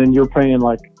 and then you're paying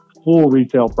full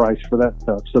retail price for that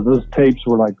stuff. So those tapes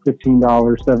were $15,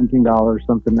 $17,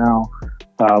 something now,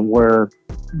 where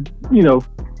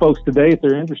folks today, if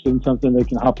they're interested in something, they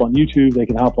can hop on YouTube, they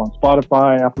can hop on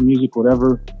Spotify, Apple Music,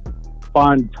 whatever,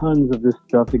 find tons of this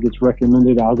stuff that gets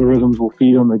recommended. Algorithms will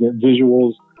feed them. They get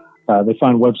visuals. They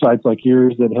find websites like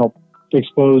yours that help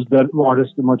expose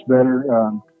artists much better.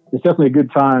 It's definitely a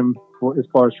good time as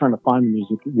far as trying to find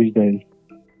music these days.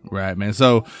 Right, man.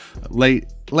 So late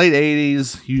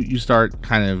 80s, you start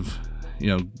kind of,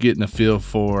 getting a feel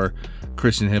for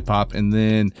Christian hip hop, and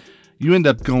then you end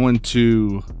up going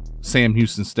to Sam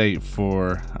Houston State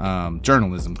for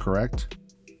journalism, correct?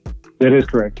 That is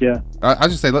correct. Yeah. I'll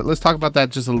just say, let's talk about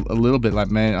that just a little bit. Like,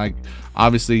 man, like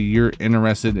obviously you're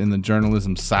interested in the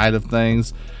journalism side of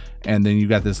things, and then you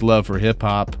got this love for hip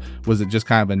hop. Was it just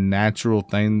kind of a natural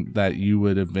thing that you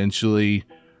would eventually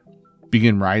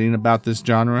begin writing about this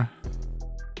genre?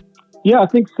 Yeah, I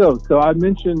think so. So I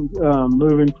mentioned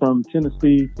moving from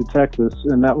Tennessee to Texas,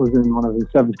 and that was when I was in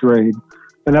 7th grade.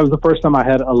 And that was the first time I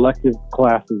had elective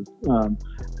classes.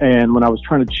 And when I was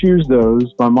trying to choose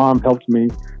those, my mom helped me.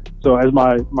 So as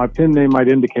my pen name might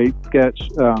indicate, sketch,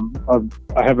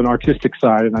 I have an artistic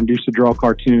side, and I used to draw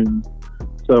cartoons.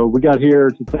 So we got here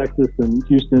to Texas and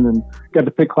Houston and got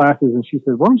to pick classes. And she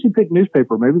said, why don't you pick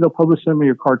newspaper? Maybe they'll publish some of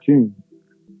your cartoons.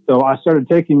 So I started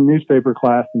taking newspaper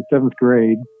class in 7th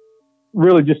grade,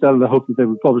 really just out of the hope that they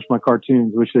would publish my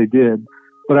cartoons, which they did.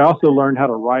 But I also learned how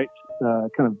to write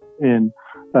kind of in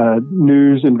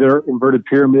news and inverted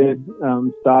pyramid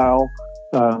style.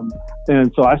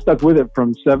 And so I stuck with it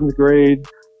from 7th grade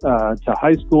to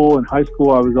high school. In high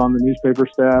school, I was on the newspaper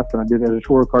staff, and I did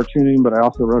editorial cartooning, but I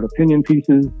also wrote opinion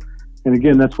pieces. And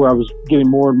again, that's where I was getting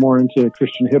more and more into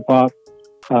Christian hip hop.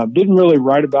 Didn't really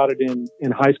write about it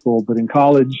in high school, but in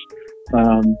college,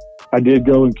 I did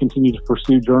go and continue to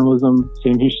pursue journalism.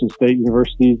 Sam Houston State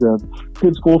University is a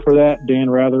good school for that. Dan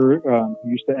Rather, who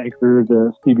used to anchor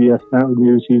the CBS Nightly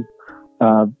News, he's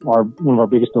one of our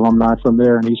biggest alumni from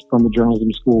there, and he's from the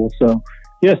journalism school. So,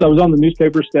 yes, I was on the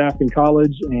newspaper staff in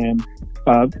college, and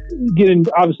getting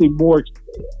obviously more.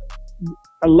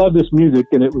 I love this music,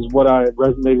 and it was what I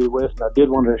resonated with, and I did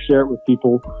want to share it with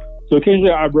people. So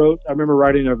occasionally I remember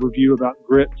writing a review about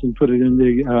grits and put it in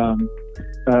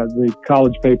the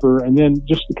college paper. And then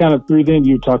just kind of through then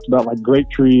you talked about like Great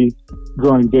Tree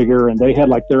growing bigger, and they had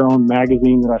like their own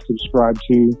magazine that I subscribed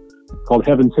to called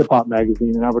Heaven's Hip Hop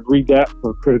Magazine. And I would read that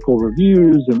for critical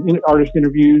reviews and artist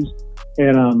interviews.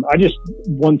 And I just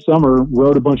one summer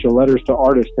wrote a bunch of letters to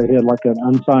artists. They had like an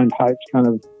unsigned hypes kind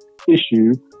of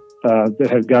issue that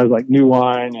had guys like New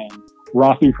Wine and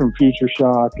Rafi from Future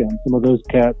Shock and some of those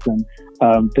cats, and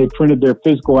they printed their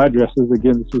physical addresses.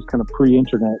 Again, this was kind of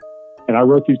pre-internet, and I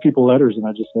wrote these people letters, and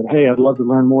I just said, hey, I'd love to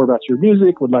learn more about your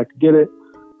music, would like to get it.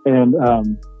 And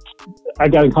I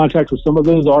got in contact with some of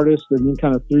those artists, and then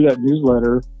kind of through that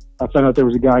newsletter, I found out there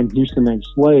was a guy in Houston named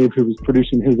Slave who was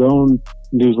producing his own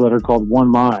newsletter called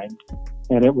One Mind,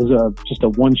 and it was just a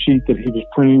one sheet that he was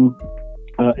printing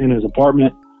in his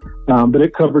apartment. But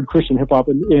it covered Christian hip hop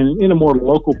in a more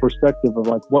local perspective of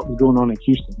like what was going on in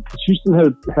Houston. Because Houston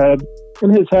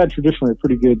has had traditionally a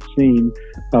pretty good scene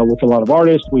with a lot of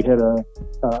artists. We had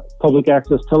a public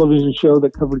access television show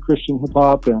that covered Christian hip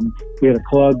hop, and we had a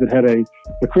club that had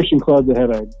a Christian club that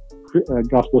had a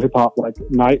gospel hip hop like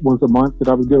night once a month that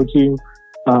I would go to.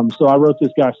 So I wrote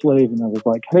this guy Slave, and I was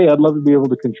like, hey, I'd love to be able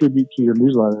to contribute to your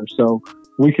newsletter. So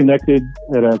we connected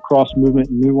at a Cross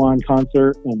Movement New Wine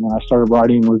concert, and then I started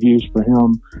writing reviews for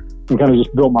him and kind of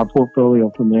just built my portfolio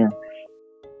from there.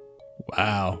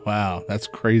 Wow. That's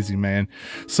crazy, man.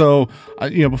 So,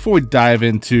 before we dive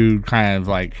into kind of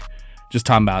like just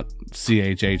talking about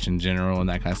CHH in general and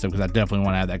that kind of stuff, because I definitely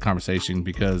want to have that conversation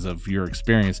because of your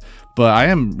experience, but I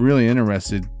am really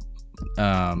interested.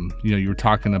 You were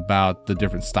talking about the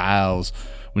different styles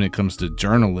when it comes to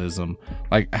journalism.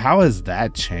 Like, how has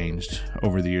that changed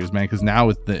over the years, man? Because now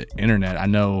with the internet, I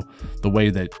know the way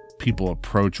that people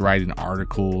approach writing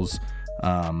articles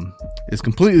is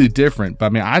completely different. But I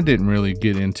mean, I didn't really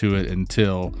get into it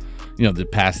until, the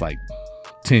past like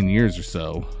 10 years or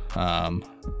so,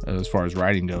 as far as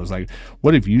writing goes. Like,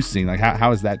 what have you seen? Like,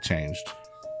 how has that changed?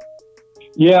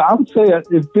 Yeah, I would say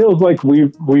it feels like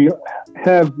we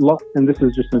have, and this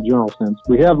is just in a general sense,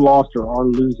 we have lost or are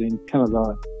losing kind of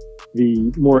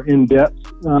the more in-depth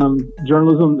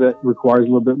journalism that requires a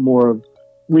little bit more of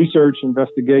research,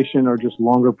 investigation, or just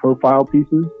longer profile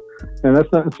pieces. And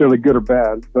that's not necessarily good or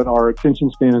bad, but our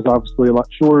attention span is obviously a lot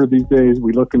shorter these days.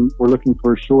 We're looking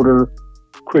for shorter,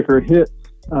 quicker hits.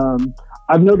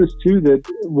 I've noticed too that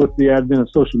with the advent of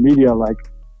social media, like,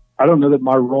 I don't know that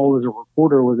my role as a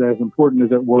reporter was as important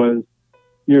as it was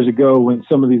years ago when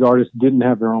some of these artists didn't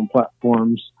have their own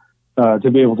platforms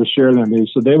to be able to share their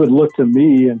news. So they would look to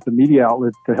me and to media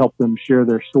outlets to help them share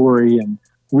their story and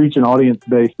reach an audience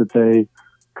base that they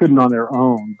couldn't on their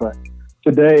own. But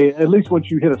today, at least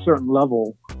once you hit a certain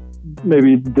level,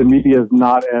 maybe the media is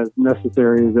not as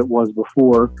necessary as it was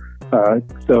before.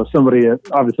 So somebody,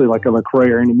 obviously like a Lecrae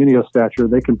or any media stature,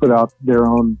 they can put out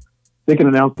they can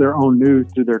announce their own news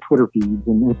through their Twitter feeds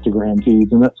and Instagram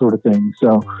feeds and that sort of thing.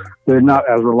 So they're not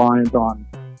as reliant on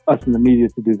us in the media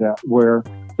to do that. Where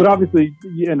But obviously,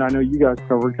 and I know you guys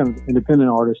cover kind of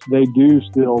independent artists, they do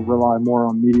still rely more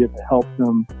on media to help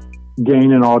them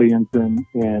gain an audience and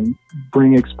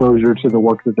bring exposure to the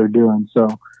work that they're doing. So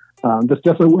that's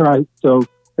definitely where I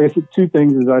guess two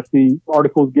things is I see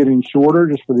articles getting shorter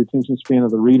just for the attention span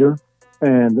of the reader.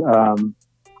 And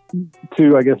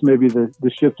two, I guess maybe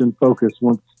the shift in focus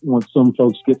once some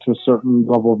folks get to a certain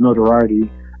level of notoriety,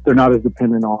 they're not as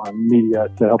dependent on media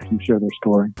to help them share their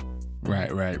story.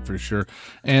 Right, for sure.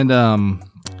 And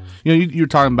you're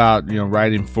talking about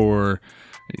writing for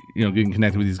getting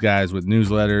connected with these guys with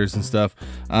newsletters and stuff.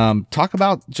 Talk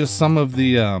about just some of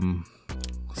the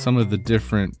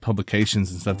different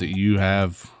publications and stuff that you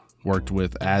have worked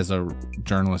with as a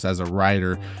journalist, as a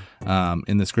writer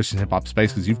in this Christian hip hop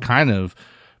space, because you've kind of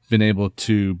been able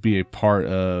to be a part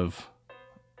of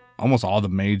almost all the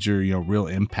major real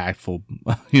impactful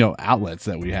outlets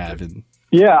that we have. And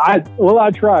yeah, I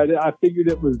tried. I figured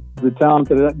it was the talent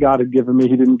that God had given me.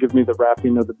 He didn't give me the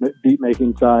rapping or the beat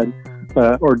making side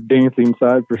or dancing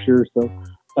side for sure. So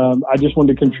I just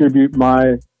wanted to contribute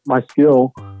my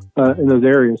skill in those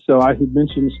areas. So I had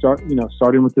mentioned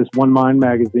starting with this One Mind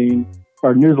magazine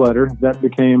or newsletter that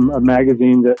became a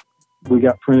magazine that we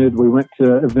got printed. We went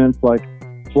to events like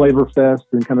Flavor Fest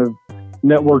and kind of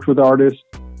networked with artists.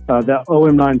 That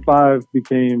OM95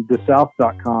 became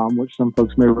thesouth.com, which some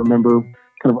folks may remember,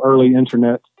 kind of early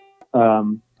internet.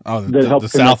 That helped the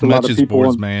South message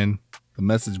boards, and, man. The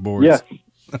message boards. Yes,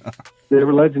 they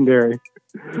were legendary.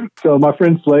 So my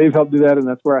friend Slave helped do that, and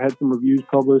that's where I had some reviews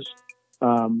published.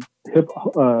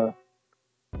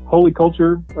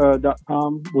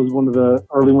 Holyculture.com was one of the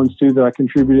early ones too that I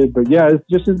contributed. But yeah, it's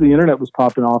just as the internet was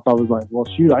popping off, I was like, well,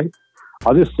 shoot,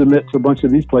 I'll just submit to a bunch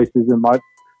of these places.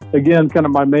 And kind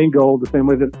of my main goal, the same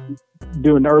way that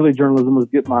doing early journalism was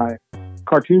get my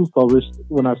cartoons published.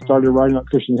 When I started writing about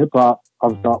Christian hip hop, I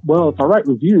thought, well, if I write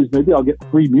reviews, maybe I'll get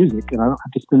free music and I don't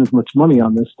have to spend as much money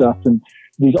on this stuff. And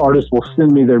these artists will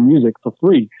send me their music for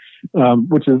free,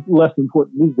 which is less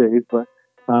important these days. But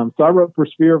so I wrote for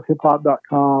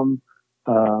sphereofhiphop.com,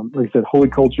 like I said, Holy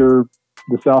Culture,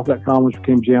 thesouth.com, which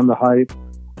became Jam the Hype,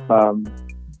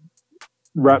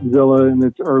 Rapzilla in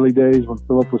its early days when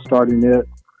Philip was starting it.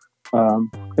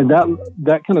 And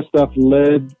that kind of stuff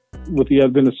led with the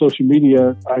advent of social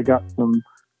media. I got some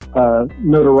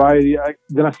notoriety.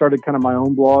 Then I started kind of my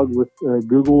own blog with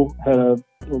Google had a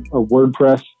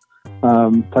WordPress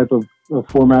type of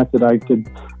format that I could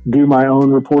do my own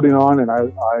reporting on, and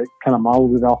I kind of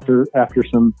modeled it after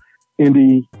some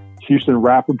indie Houston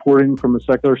rap reporting from the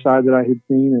secular side that I had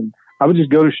seen. And I would just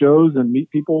go to shows and meet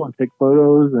people and take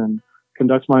photos and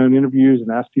conduct my own interviews and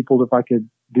ask people if I could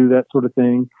do that sort of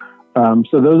thing.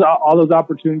 So all those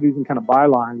opportunities and kind of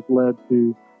bylines led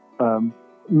to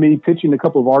me pitching a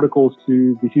couple of articles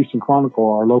to the Houston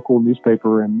Chronicle, our local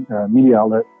newspaper and media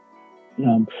outlet.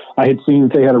 I had seen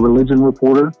that they had a religion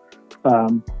reporter,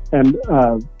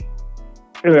 anyway,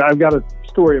 I've got a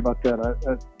story about that.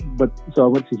 So I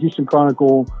went to Houston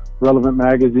Chronicle, Relevant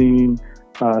Magazine,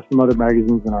 some other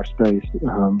magazines in our space.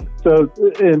 And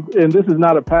this is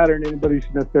not a pattern anybody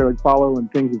should necessarily follow,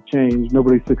 and things have changed.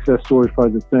 Nobody's success story is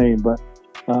probably the same. But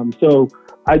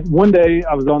one day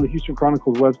I was on the Houston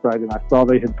Chronicle's website and I saw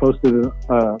they had posted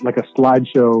like a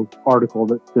slideshow article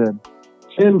that said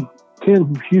 10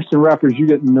 Houston rappers you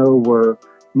didn't know were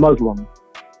Muslim.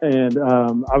 And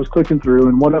I was clicking through,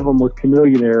 and one of them was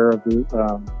Chameleonaire.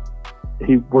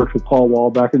 He worked with Paul Wall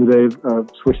back in the day of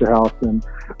Swishahouse. And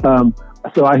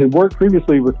so I had worked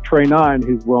previously with Trey Nine,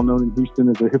 who's well known in Houston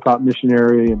as a hip hop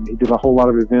missionary, and he did a whole lot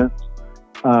of events.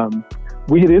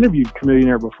 We had interviewed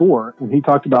Chameleonaire before, and he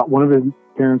talked about one of his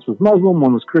parents was Muslim,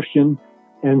 one was Christian.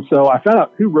 And so I found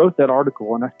out who wrote that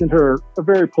article, and I sent her a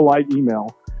very polite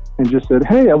email and just said,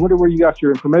 hey, I wonder where you got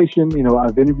your information.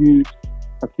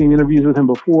 I've seen interviews with him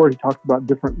before. He talked about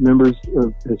different members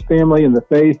of his family and the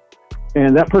faith.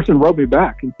 And that person wrote me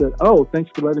back and said, oh, thanks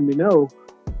for letting me know.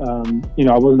 I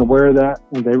wasn't aware of that.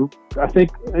 And I think,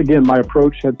 again, my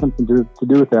approach had something to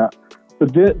do with that.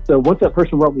 So once that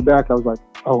person wrote me back, I was like,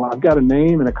 oh, I've got a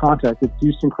name and a contact at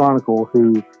Houston Chronicle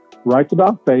who writes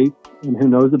about faith and who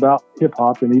knows about hip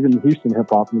hop and even Houston hip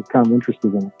hop and is kind of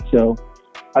interested in it. So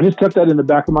I just kept that in the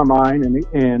back of my mind.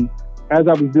 And as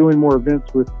I was doing more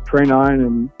events with Trey Nine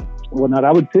and whatnot,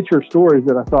 I would pitch her stories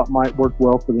that I thought might work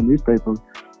well for the newspaper.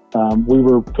 We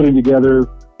were putting together,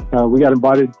 we got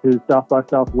invited to South by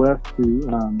Southwest to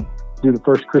do the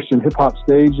first Christian hip hop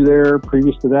stage there.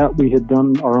 Previous to that, we had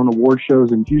done our own award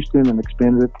shows in Houston and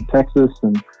expanded it to Texas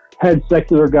and had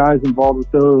secular guys involved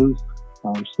with those,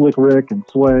 Slick Rick and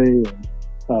Sway.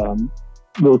 And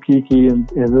Lil Kiki and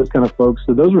those kind of folks.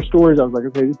 So those were stories I was like,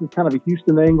 okay, this is kind of a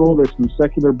Houston angle. There's some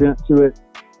secular bent to it.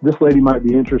 This lady might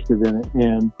be interested in it.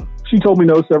 And she told me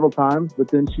no several times, but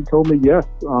then she told me yes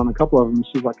on a couple of them.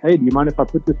 She's like, hey, do you mind if I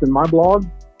put this in my blog?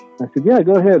 I said, yeah,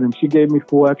 go ahead. And she gave me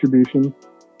full attribution.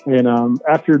 And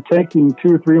after taking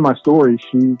 2 or 3 of my stories,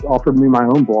 she offered me my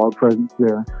own blog presence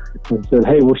there and said,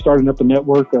 hey, we're starting up a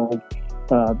network of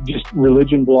just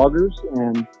religion bloggers,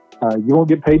 and you won't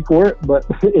get paid for it, but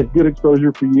it's good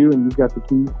exposure for you, and you've got the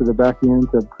keys to the back end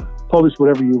to publish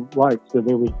whatever you like. So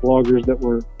there was bloggers that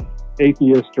were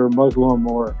atheist or Muslim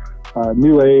or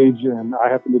New Age, and I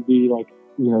happened to be like,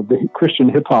 the Christian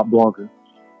hip hop blogger.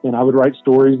 And I would write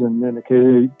stories and then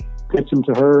occasionally pitch them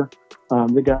to her.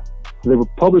 They were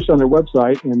published on their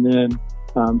website, and then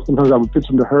sometimes I would pitch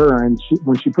them to her, and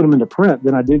when she put them into print,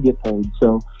 then I did get paid.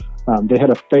 So they had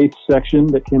a faith section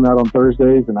that came out on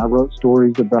Thursdays, and I wrote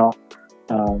stories about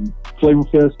Flavor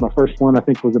Fest. My first one, I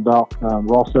think, was about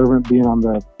Raw Servant being on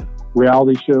the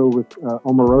reality show with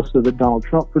Omarosa that Donald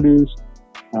Trump produced.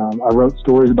 I wrote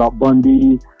stories about Bun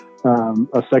B,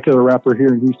 a secular rapper here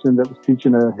in Houston that was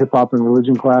teaching a hip-hop and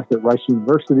religion class at Rice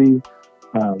University,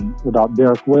 about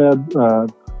Derek Webb,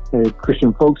 a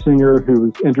Christian folk singer who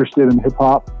was interested in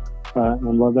hip-hop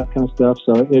and loved that kind of stuff.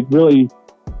 So it really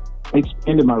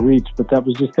expanded my reach, but that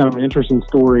was just kind of an interesting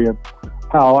story of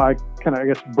how I kind of, I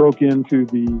guess, broke into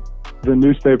the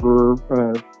newspaper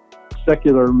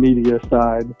secular media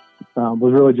side.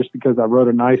 Was really just because I wrote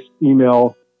a nice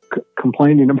email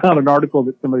complaining about an article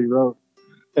that somebody wrote,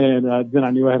 and then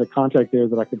I knew I had a contact there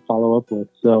that I could follow up with.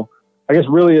 So I guess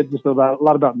really it's just a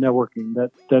lot about networking.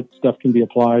 That stuff can be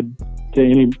applied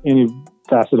to any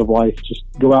facet of life. Just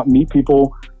go out and meet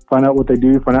people, find out what they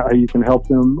do, find out how you can help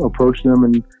them, approach them,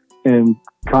 and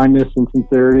kindness and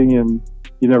sincerity, and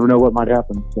you never know what might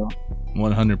happen. So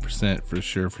 100% for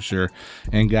sure.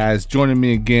 And guys, joining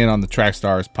me again on the Track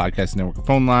Stars Podcast Network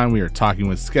phone line, we are talking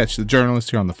with Sketch the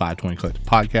journalist here on the 520 Collective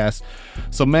podcast.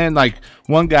 So man, like,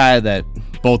 one guy that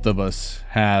both of us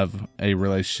have a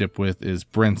relationship with is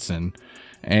Brinson,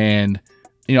 and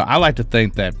I like to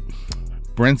think that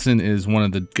Brinson is one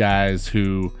of the guys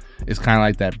who is kind of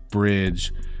like that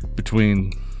bridge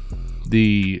between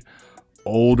the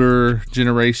older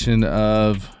generation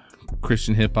of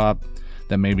Christian hip hop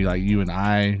that maybe like you and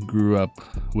I grew up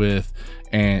with,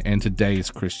 and today's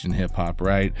Christian hip hop,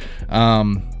 right?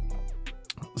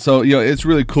 So it's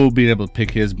really cool being able to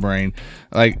pick his brain.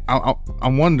 Like I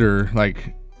wonder,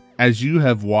 like, as you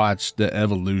have watched the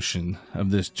evolution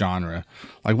of this genre,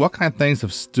 like what kind of things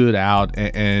have stood out,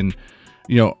 and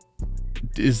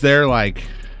is there, like,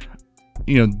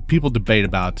 people debate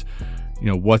about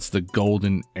what's the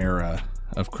golden era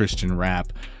of Christian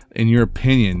rap. In your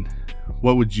opinion,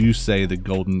 what would you say the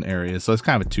golden era is? So it's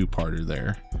kind of a two-parter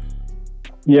there.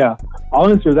 Yeah, I'll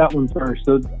answer that one first.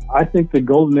 So I think the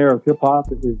golden era of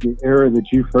hip-hop is the era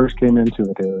that you first came into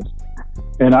it, Harris.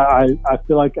 And I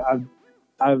feel like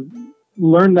I've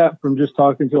learned that from just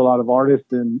talking to a lot of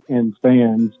artists and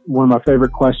fans. One of my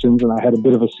favorite questions, and I had a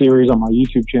bit of a series on my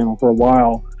YouTube channel for a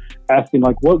while, asking,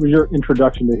 like, what was your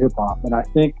introduction to hip-hop? And I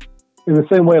think in the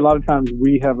same way, a lot of times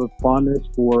we have a fondness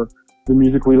for the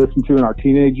music we listen to in our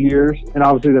teenage years. And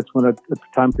obviously that's when at the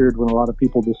time period when a lot of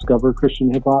people discover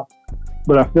Christian hip hop.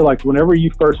 But I feel like whenever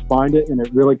you first find it and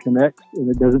it really connects and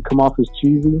it doesn't come off as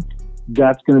cheesy,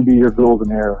 that's going to be your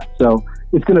golden era. So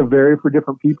it's going to vary for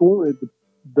different people,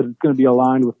 but it's going to be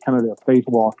aligned with kind of their faith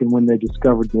walk and when they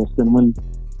discovered this. And when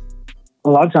a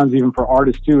lot of times, even for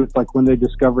artists too, it's like when they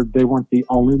discovered they weren't the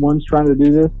only ones trying to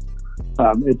do this.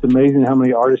 It's amazing how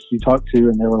many artists you talk to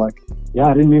and they were like, yeah,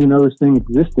 I didn't even know this thing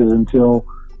existed until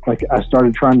like I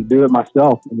started trying to do it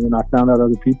myself. And then I found out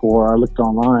other people, or I looked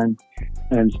online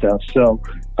and stuff. So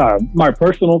my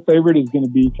personal favorite is going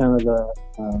to be kind of the,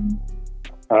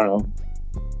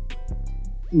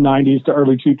 90s to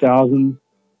early 2000s.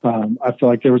 I feel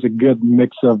like there was a good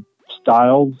mix of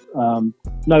styles.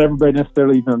 Not everybody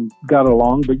necessarily even got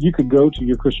along, but you could go to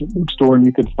your Christian bookstore and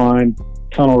you could find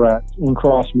Tunnel Rats and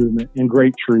Cross Movement and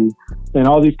Great Tree and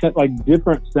all these kind of, like,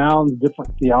 different sounds,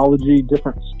 different theology,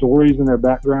 different stories in their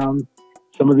backgrounds.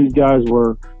 Some of these guys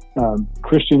were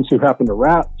Christians who happened to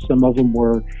rap. Some of them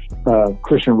were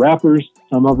Christian rappers.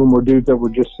 Some of them were dudes that were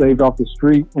just saved off the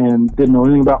street and didn't know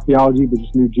anything about theology, but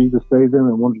just knew Jesus saved them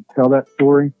and wanted to tell that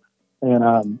story.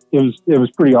 And it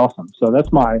was pretty awesome. So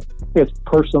that's my, I guess,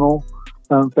 personal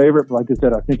favorite. But like I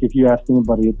said, I think if you ask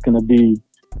anybody, it's going to be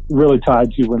really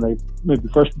tied to when they maybe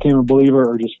first became a believer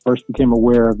or just first became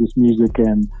aware of this music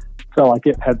and felt like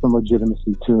it had some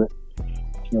legitimacy to it.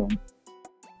 So,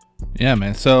 yeah,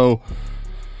 man. So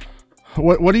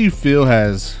what do you feel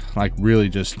has, like, really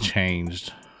just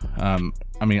changed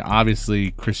I mean,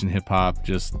 obviously Christian hip hop,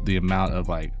 just the amount of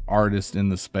like artists in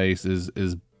the space is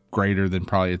greater than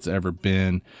probably it's ever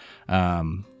been.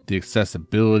 The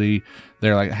accessibility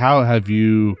there, like, how have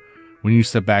you, when you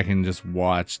step back and just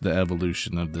watch the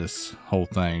evolution of this whole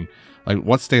thing, like,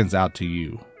 what stands out to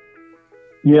you?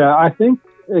 Yeah, I think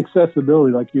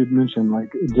accessibility, like you had mentioned,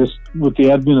 like just with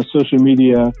the advent of social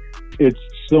media, it's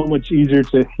so much easier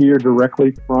to hear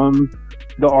directly from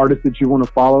the artist that you want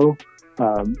to follow.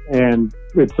 And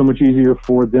it's so much easier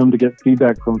for them to get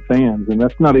feedback from fans. And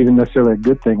that's not even necessarily a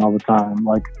good thing all the time.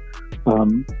 Like,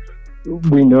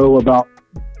 we know about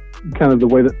kind of the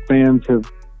way that fans have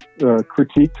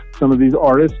critiqued some of these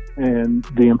artists and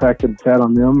the impact that it's had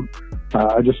on them.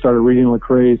 I just started reading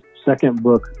Lecrae's second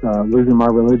book, Losing My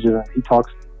Religion. He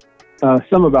talks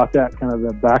some about that, kind of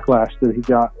the backlash that he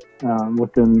got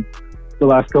within the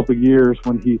last couple of years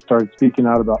when he started speaking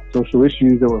out about social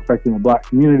issues that were affecting the Black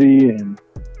community, and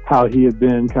how he had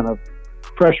been kind of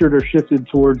pressured or shifted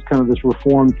towards kind of this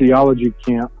Reformed theology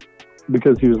camp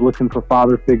because he was looking for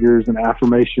father figures and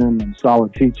affirmation and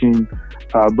solid teaching.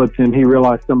 But then he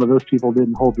realized some of those people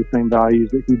didn't hold the same values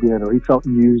that he did, or he felt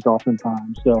used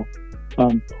oftentimes. So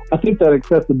I think that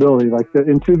accessibility, like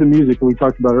into the music that we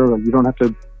talked about earlier, you don't have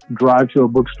to drive to a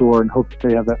bookstore and hope that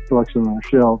they have that selection on their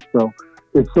shelf. So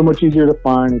it's so much easier to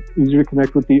find. It's easier to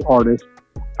connect with the artist.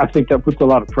 I think that puts a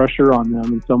lot of pressure on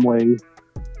them in some ways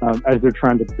as they're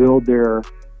trying to build their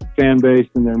fan base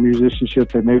and their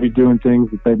musicianship. They may be doing things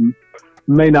that they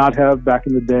may not have back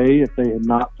in the day if they had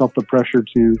not felt the pressure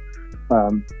to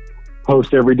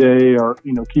post every day, or,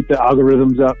 you know, keep the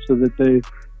algorithms up so that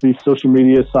these social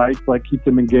media sites like keep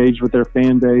them engaged with their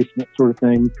fan base and that sort of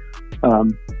thing.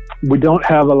 We don't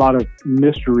have a lot of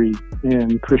mystery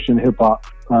in Christian hip hop.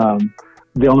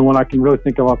 The only one I can really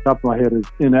think of off the top of my head is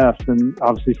NF, and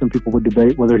obviously some people would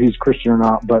debate whether he's Christian or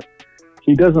not, but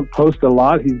he doesn't post a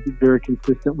lot. He's very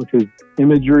consistent with his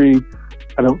imagery.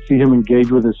 I don't see him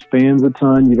engage with his fans a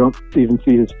ton. You don't even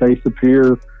see his face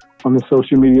appear on the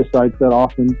social media sites that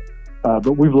often.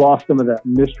 But we've lost some of that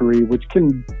mystery, which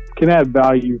can add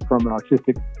value from an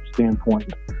artistic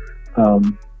standpoint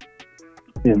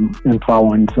in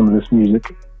following some of this music.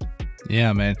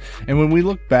 Yeah, man. And when we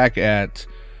look back at,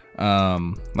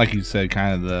 like you said,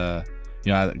 kind of the,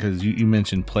 you know, because you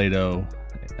mentioned Plato,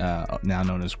 now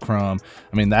known as Crumb.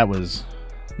 I mean, that was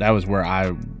where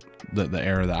the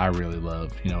era that I really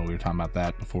love. You know, we were talking about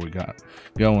that before we got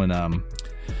going.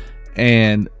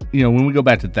 And, you know, when we go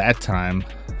back to that time,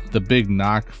 the big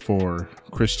knock for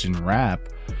Christian rap,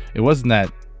 it wasn't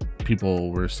that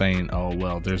people were saying, oh,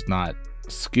 well, there's not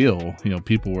skill. You know,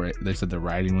 they said the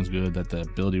writing was good, that the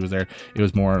ability was there. It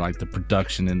was more like the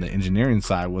production and the engineering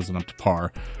side wasn't up to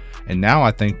par. And now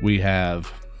I think we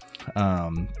have,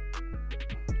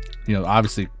 you know,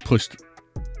 obviously pushed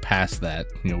past that.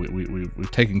 You know,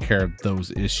 we've taken care of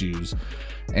those issues.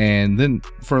 And then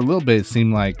for a little bit, it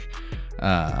seemed like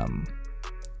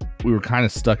we were kind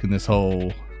of stuck in this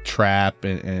whole trap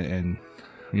and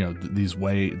you know, this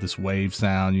wave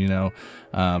sound, you know,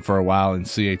 for a while in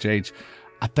CHH.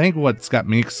 I think what's got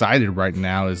me excited right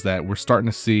now is that we're starting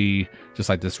to see just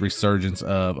like this resurgence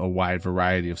of a wide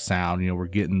variety of sound. You know, we're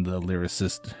getting the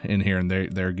lyricists in here, and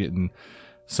they're getting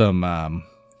some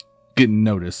getting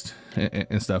noticed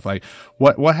and stuff. Like,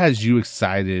 what has you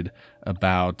excited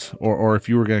about, or if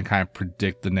you were going to kind of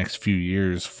predict the next few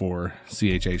years for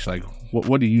CHH, like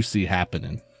what do you see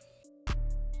happening?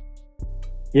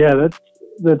 Yeah,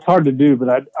 that's hard to do, but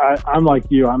I'm like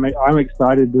you. I'm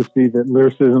excited to see that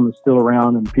lyricism is still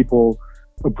around and people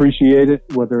appreciate it,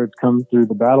 whether it's come through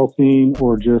the battle scene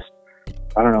or just,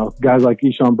 I don't know, guys like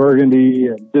Eshon Burgundy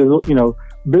and Bizzle. You know,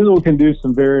 Bizzle can do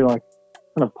some very like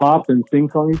kind of pop and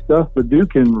sing-songy stuff, but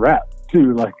Duke can rap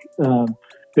too, like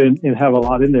and have a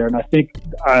lot in there. And I think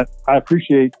I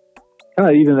appreciate kind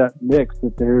of even that mix,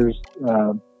 that there's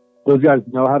those guys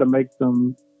know how to make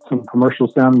some commercial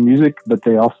sounding music, but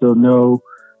they also know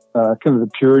kind of the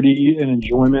purity and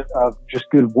enjoyment of just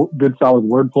good solid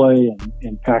wordplay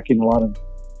and packing a lot of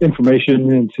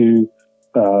information into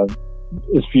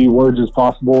as few words as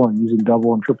possible and using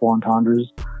double and triple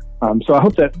entendres. So I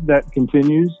hope that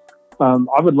continues.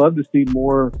 I would love to see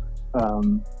more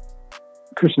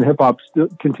Christian hip hop still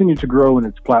continue to grow in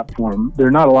its platform. There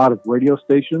are not a lot of radio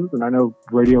stations, and I know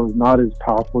radio is not as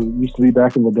powerful as it used to be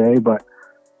back in the day, but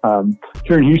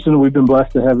here in Houston, we've been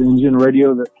blessed to have Engine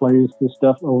Radio that plays this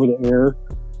stuff over the air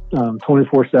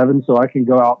 24/7. So I can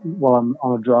go out while I'm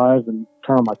on a drive and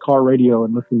turn on my car radio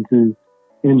and listen to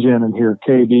Engine and hear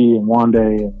KB and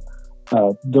Wande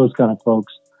and those kind of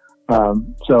folks.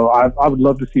 So I would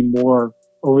love to see more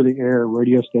over the air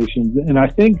radio stations. And I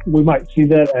think we might see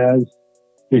that as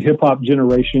the hip hop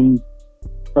generation,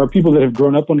 or people that have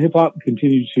grown up on hip hop,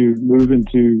 continue to move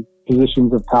into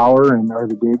positions of power and are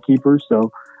the gatekeepers.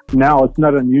 So now it's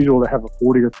not unusual to have a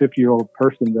 40 or 50-year-old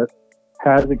person that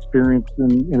has experience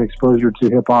and exposure to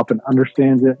hip hop and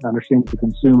understands it and understands the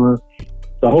consumer.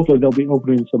 So hopefully they'll be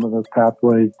opening some of those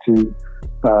pathways to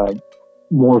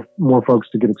more folks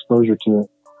to get exposure to it.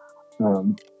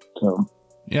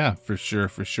 Yeah, for sure.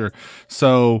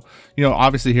 So,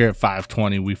 obviously here at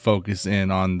 520, we focus in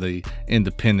on the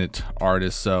independent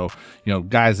artists. So,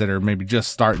 guys that are maybe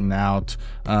just starting out.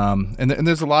 And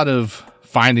there's a lot of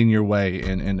finding your way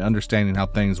and understanding how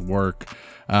things work.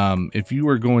 If you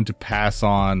were going to pass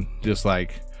on just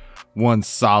like one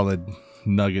solid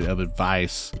nugget of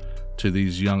advice to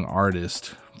these young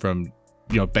artists from,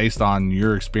 based on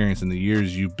your experience and the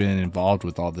years you've been involved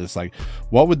with all this, like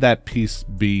what would that piece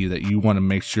be that you want to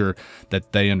make sure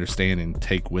that they understand and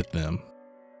take with them?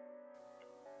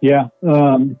 Yeah.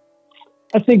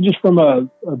 I think just from a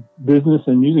business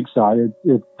and music side,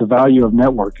 it's the value of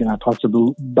networking. I talked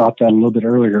about that a little bit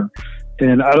earlier,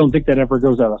 and I don't think that ever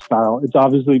goes out of style. It's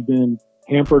obviously been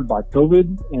hampered by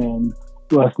COVID and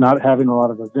us not having a lot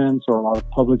of events or a lot of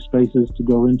public spaces to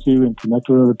go into and connect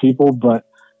with other people, but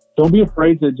don't be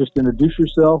afraid to just introduce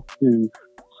yourself, to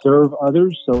serve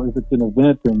others. So if it's an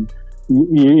event and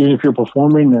even if you're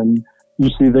performing and you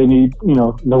see they need,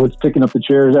 no one's picking up the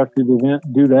chairs after the event,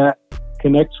 do that.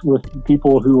 Connect with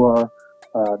people who are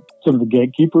some of the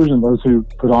gatekeepers and those who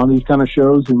put on these kind of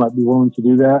shows who might be willing to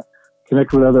do that.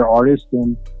 Connect with other artists.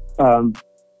 And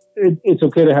it's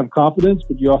okay to have confidence,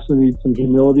 but you also need some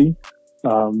humility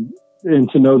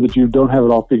and to know that you don't have it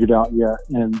all figured out yet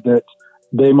and that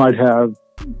they might have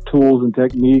tools and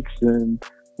techniques and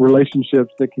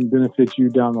relationships that can benefit you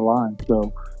down the line.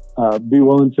 So be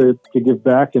willing to give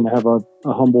back and have a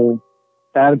humble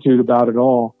attitude about it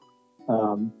all.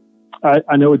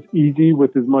 I know it's easy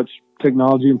with as much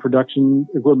technology and production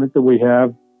equipment that we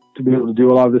have to be able to do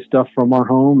a lot of this stuff from our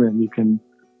home, and you can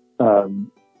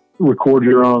record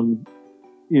your own,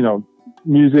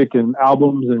 music and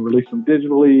albums and release them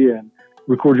digitally and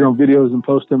record your own videos and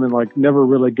post them and like never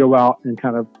really go out and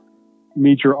kind of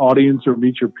meet your audience or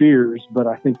meet your peers. But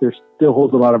I think there still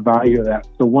holds a lot of value to that.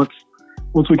 So once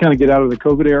we kind of get out of the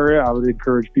COVID era, I would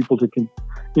encourage people to,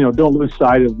 don't lose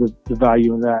sight of the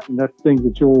value in that. And that's things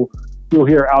that you'll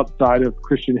hear outside of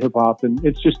Christian hip hop. And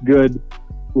it's just good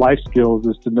life skills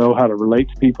is to know how to relate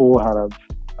to people, how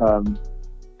to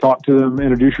talk to them,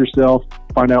 introduce yourself,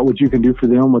 find out what you can do for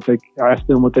them, ask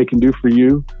them what they can do for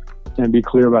you, and be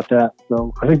clear about that.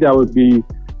 So I think that would be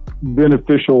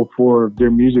beneficial for their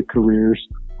music careers.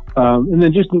 And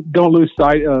then just don't lose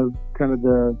sight of kind of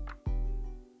the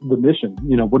mission.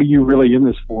 What are you really in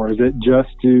this for? Is it just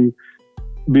to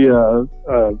be a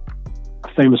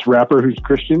famous rapper who's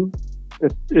Christian?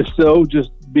 If so, just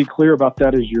be clear about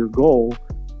that as your goal.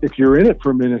 If you're in it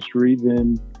for ministry,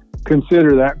 then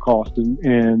consider that cost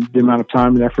and the amount of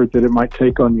time and effort that it might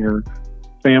take on your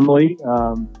family.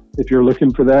 If you're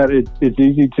looking for that, it's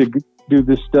easy to do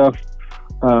this stuff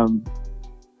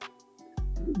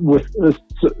with a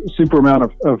super amount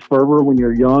of fervor when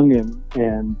you're young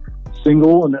and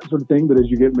single and that sort of thing. But as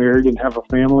you get married and have a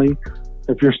family,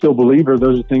 if you're still a believer,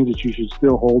 those are things that you should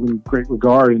still hold in great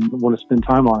regard and want to spend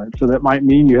time on it. So that might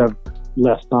mean you have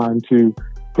less time to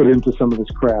put into some of this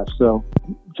craft. So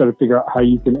try to figure out how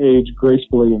you can age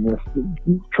gracefully in this.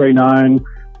 Trey Nine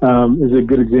is a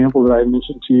good example that I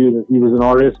mentioned to you, that he was an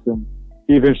artist and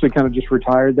he eventually kind of just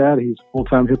retired that. He's a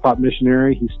full-time hip hop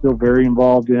missionary. He's still very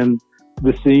involved in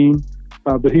the scene,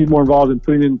 but he's more involved in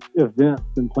putting in events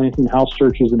and planting house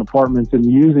churches and apartments and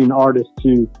using artists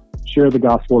to share the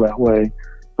gospel that way.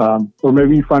 Or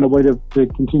maybe you find a way to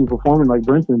continue performing like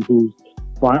Brenton, who's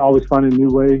always finding new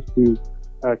ways to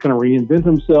kind of reinvent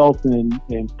himself and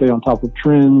stay on top of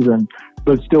trends,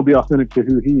 but still be authentic to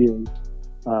who he is.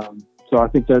 So I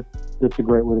think that's a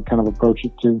great way to kind of approach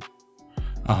it too.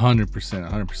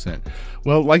 100%.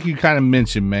 Well, like you kind of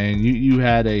mentioned, man, you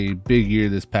had a big year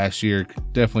this past year.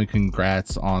 Definitely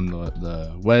congrats on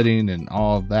the wedding and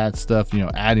all that stuff,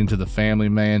 adding to the family,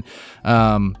 man.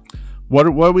 What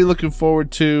are we looking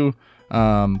forward to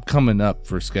coming up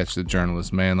for Sketch the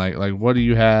Journalist, man? Like what do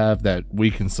you have that we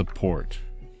can support?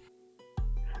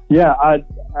 Yeah,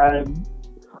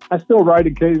 I still write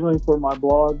occasionally for my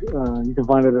blog. You can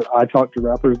find it at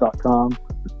italktorappers.com.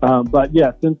 But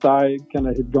yeah, since I kind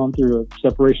of had gone through a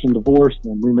separation, divorce,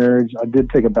 and remarriage, I did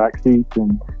take a back seat,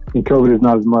 and COVID is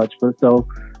not as much. But so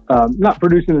not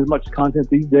producing as much content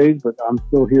these days, but I'm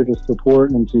still here to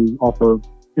support and to offer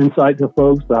insight to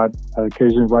folks. I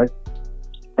occasionally write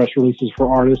press releases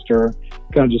for artists or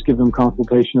kind of just give them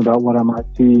consultation about what I might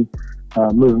see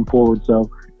moving forward. So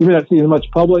you may not see as much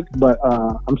public, but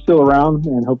I'm still around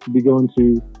and hope to be going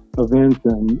to events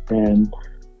and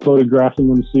photographing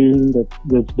them soon.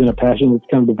 That's been a passion that's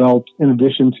kind of developed in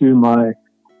addition to my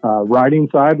writing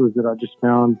side, was that I just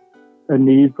found a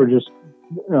need for just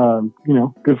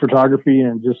good photography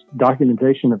and just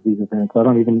documentation of these events. I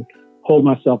don't even hold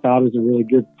myself out as a really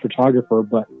good photographer,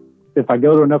 but if I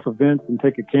go to enough events and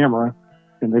take a camera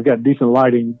and they've got decent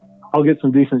lighting, I'll get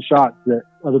some decent shots that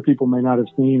other people may not have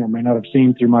seen or may not have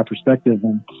seen through my perspective,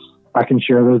 and I can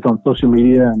share those on social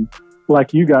media and,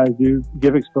 like you guys do,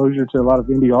 give exposure to a lot of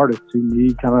indie artists who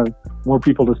need kind of more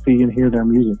people to see and hear their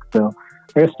music. So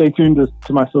I guess stay tuned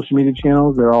to my social media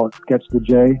channels. They're all at Sketch the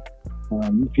J.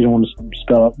 If you don't want to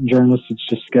spell out journalist, it's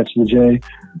just Sketch the J.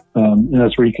 And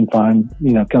that's where you can find,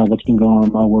 kind of what's been going on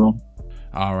in my world.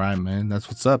 All right, man. That's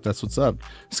what's up. That's what's up.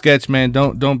 Sketch, man,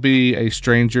 don't be a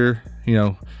stranger,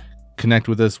 connect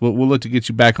with us. We'll look to get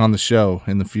you back on the show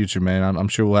in the future, man. I'm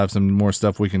sure we'll have some more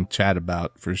stuff we can chat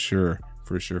about for sure.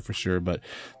 But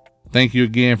thank you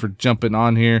again for jumping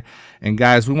on here. And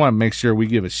guys, we want to make sure we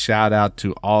give a shout out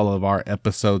to all of our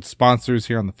episode sponsors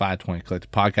here on the 520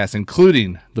 Collective Podcast,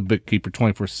 including the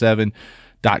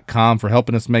Bookkeeper247.com for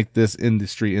helping us make this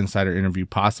industry insider interview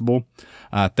possible.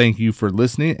 Thank you for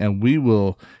listening, and we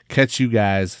will catch you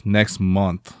guys next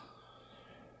month.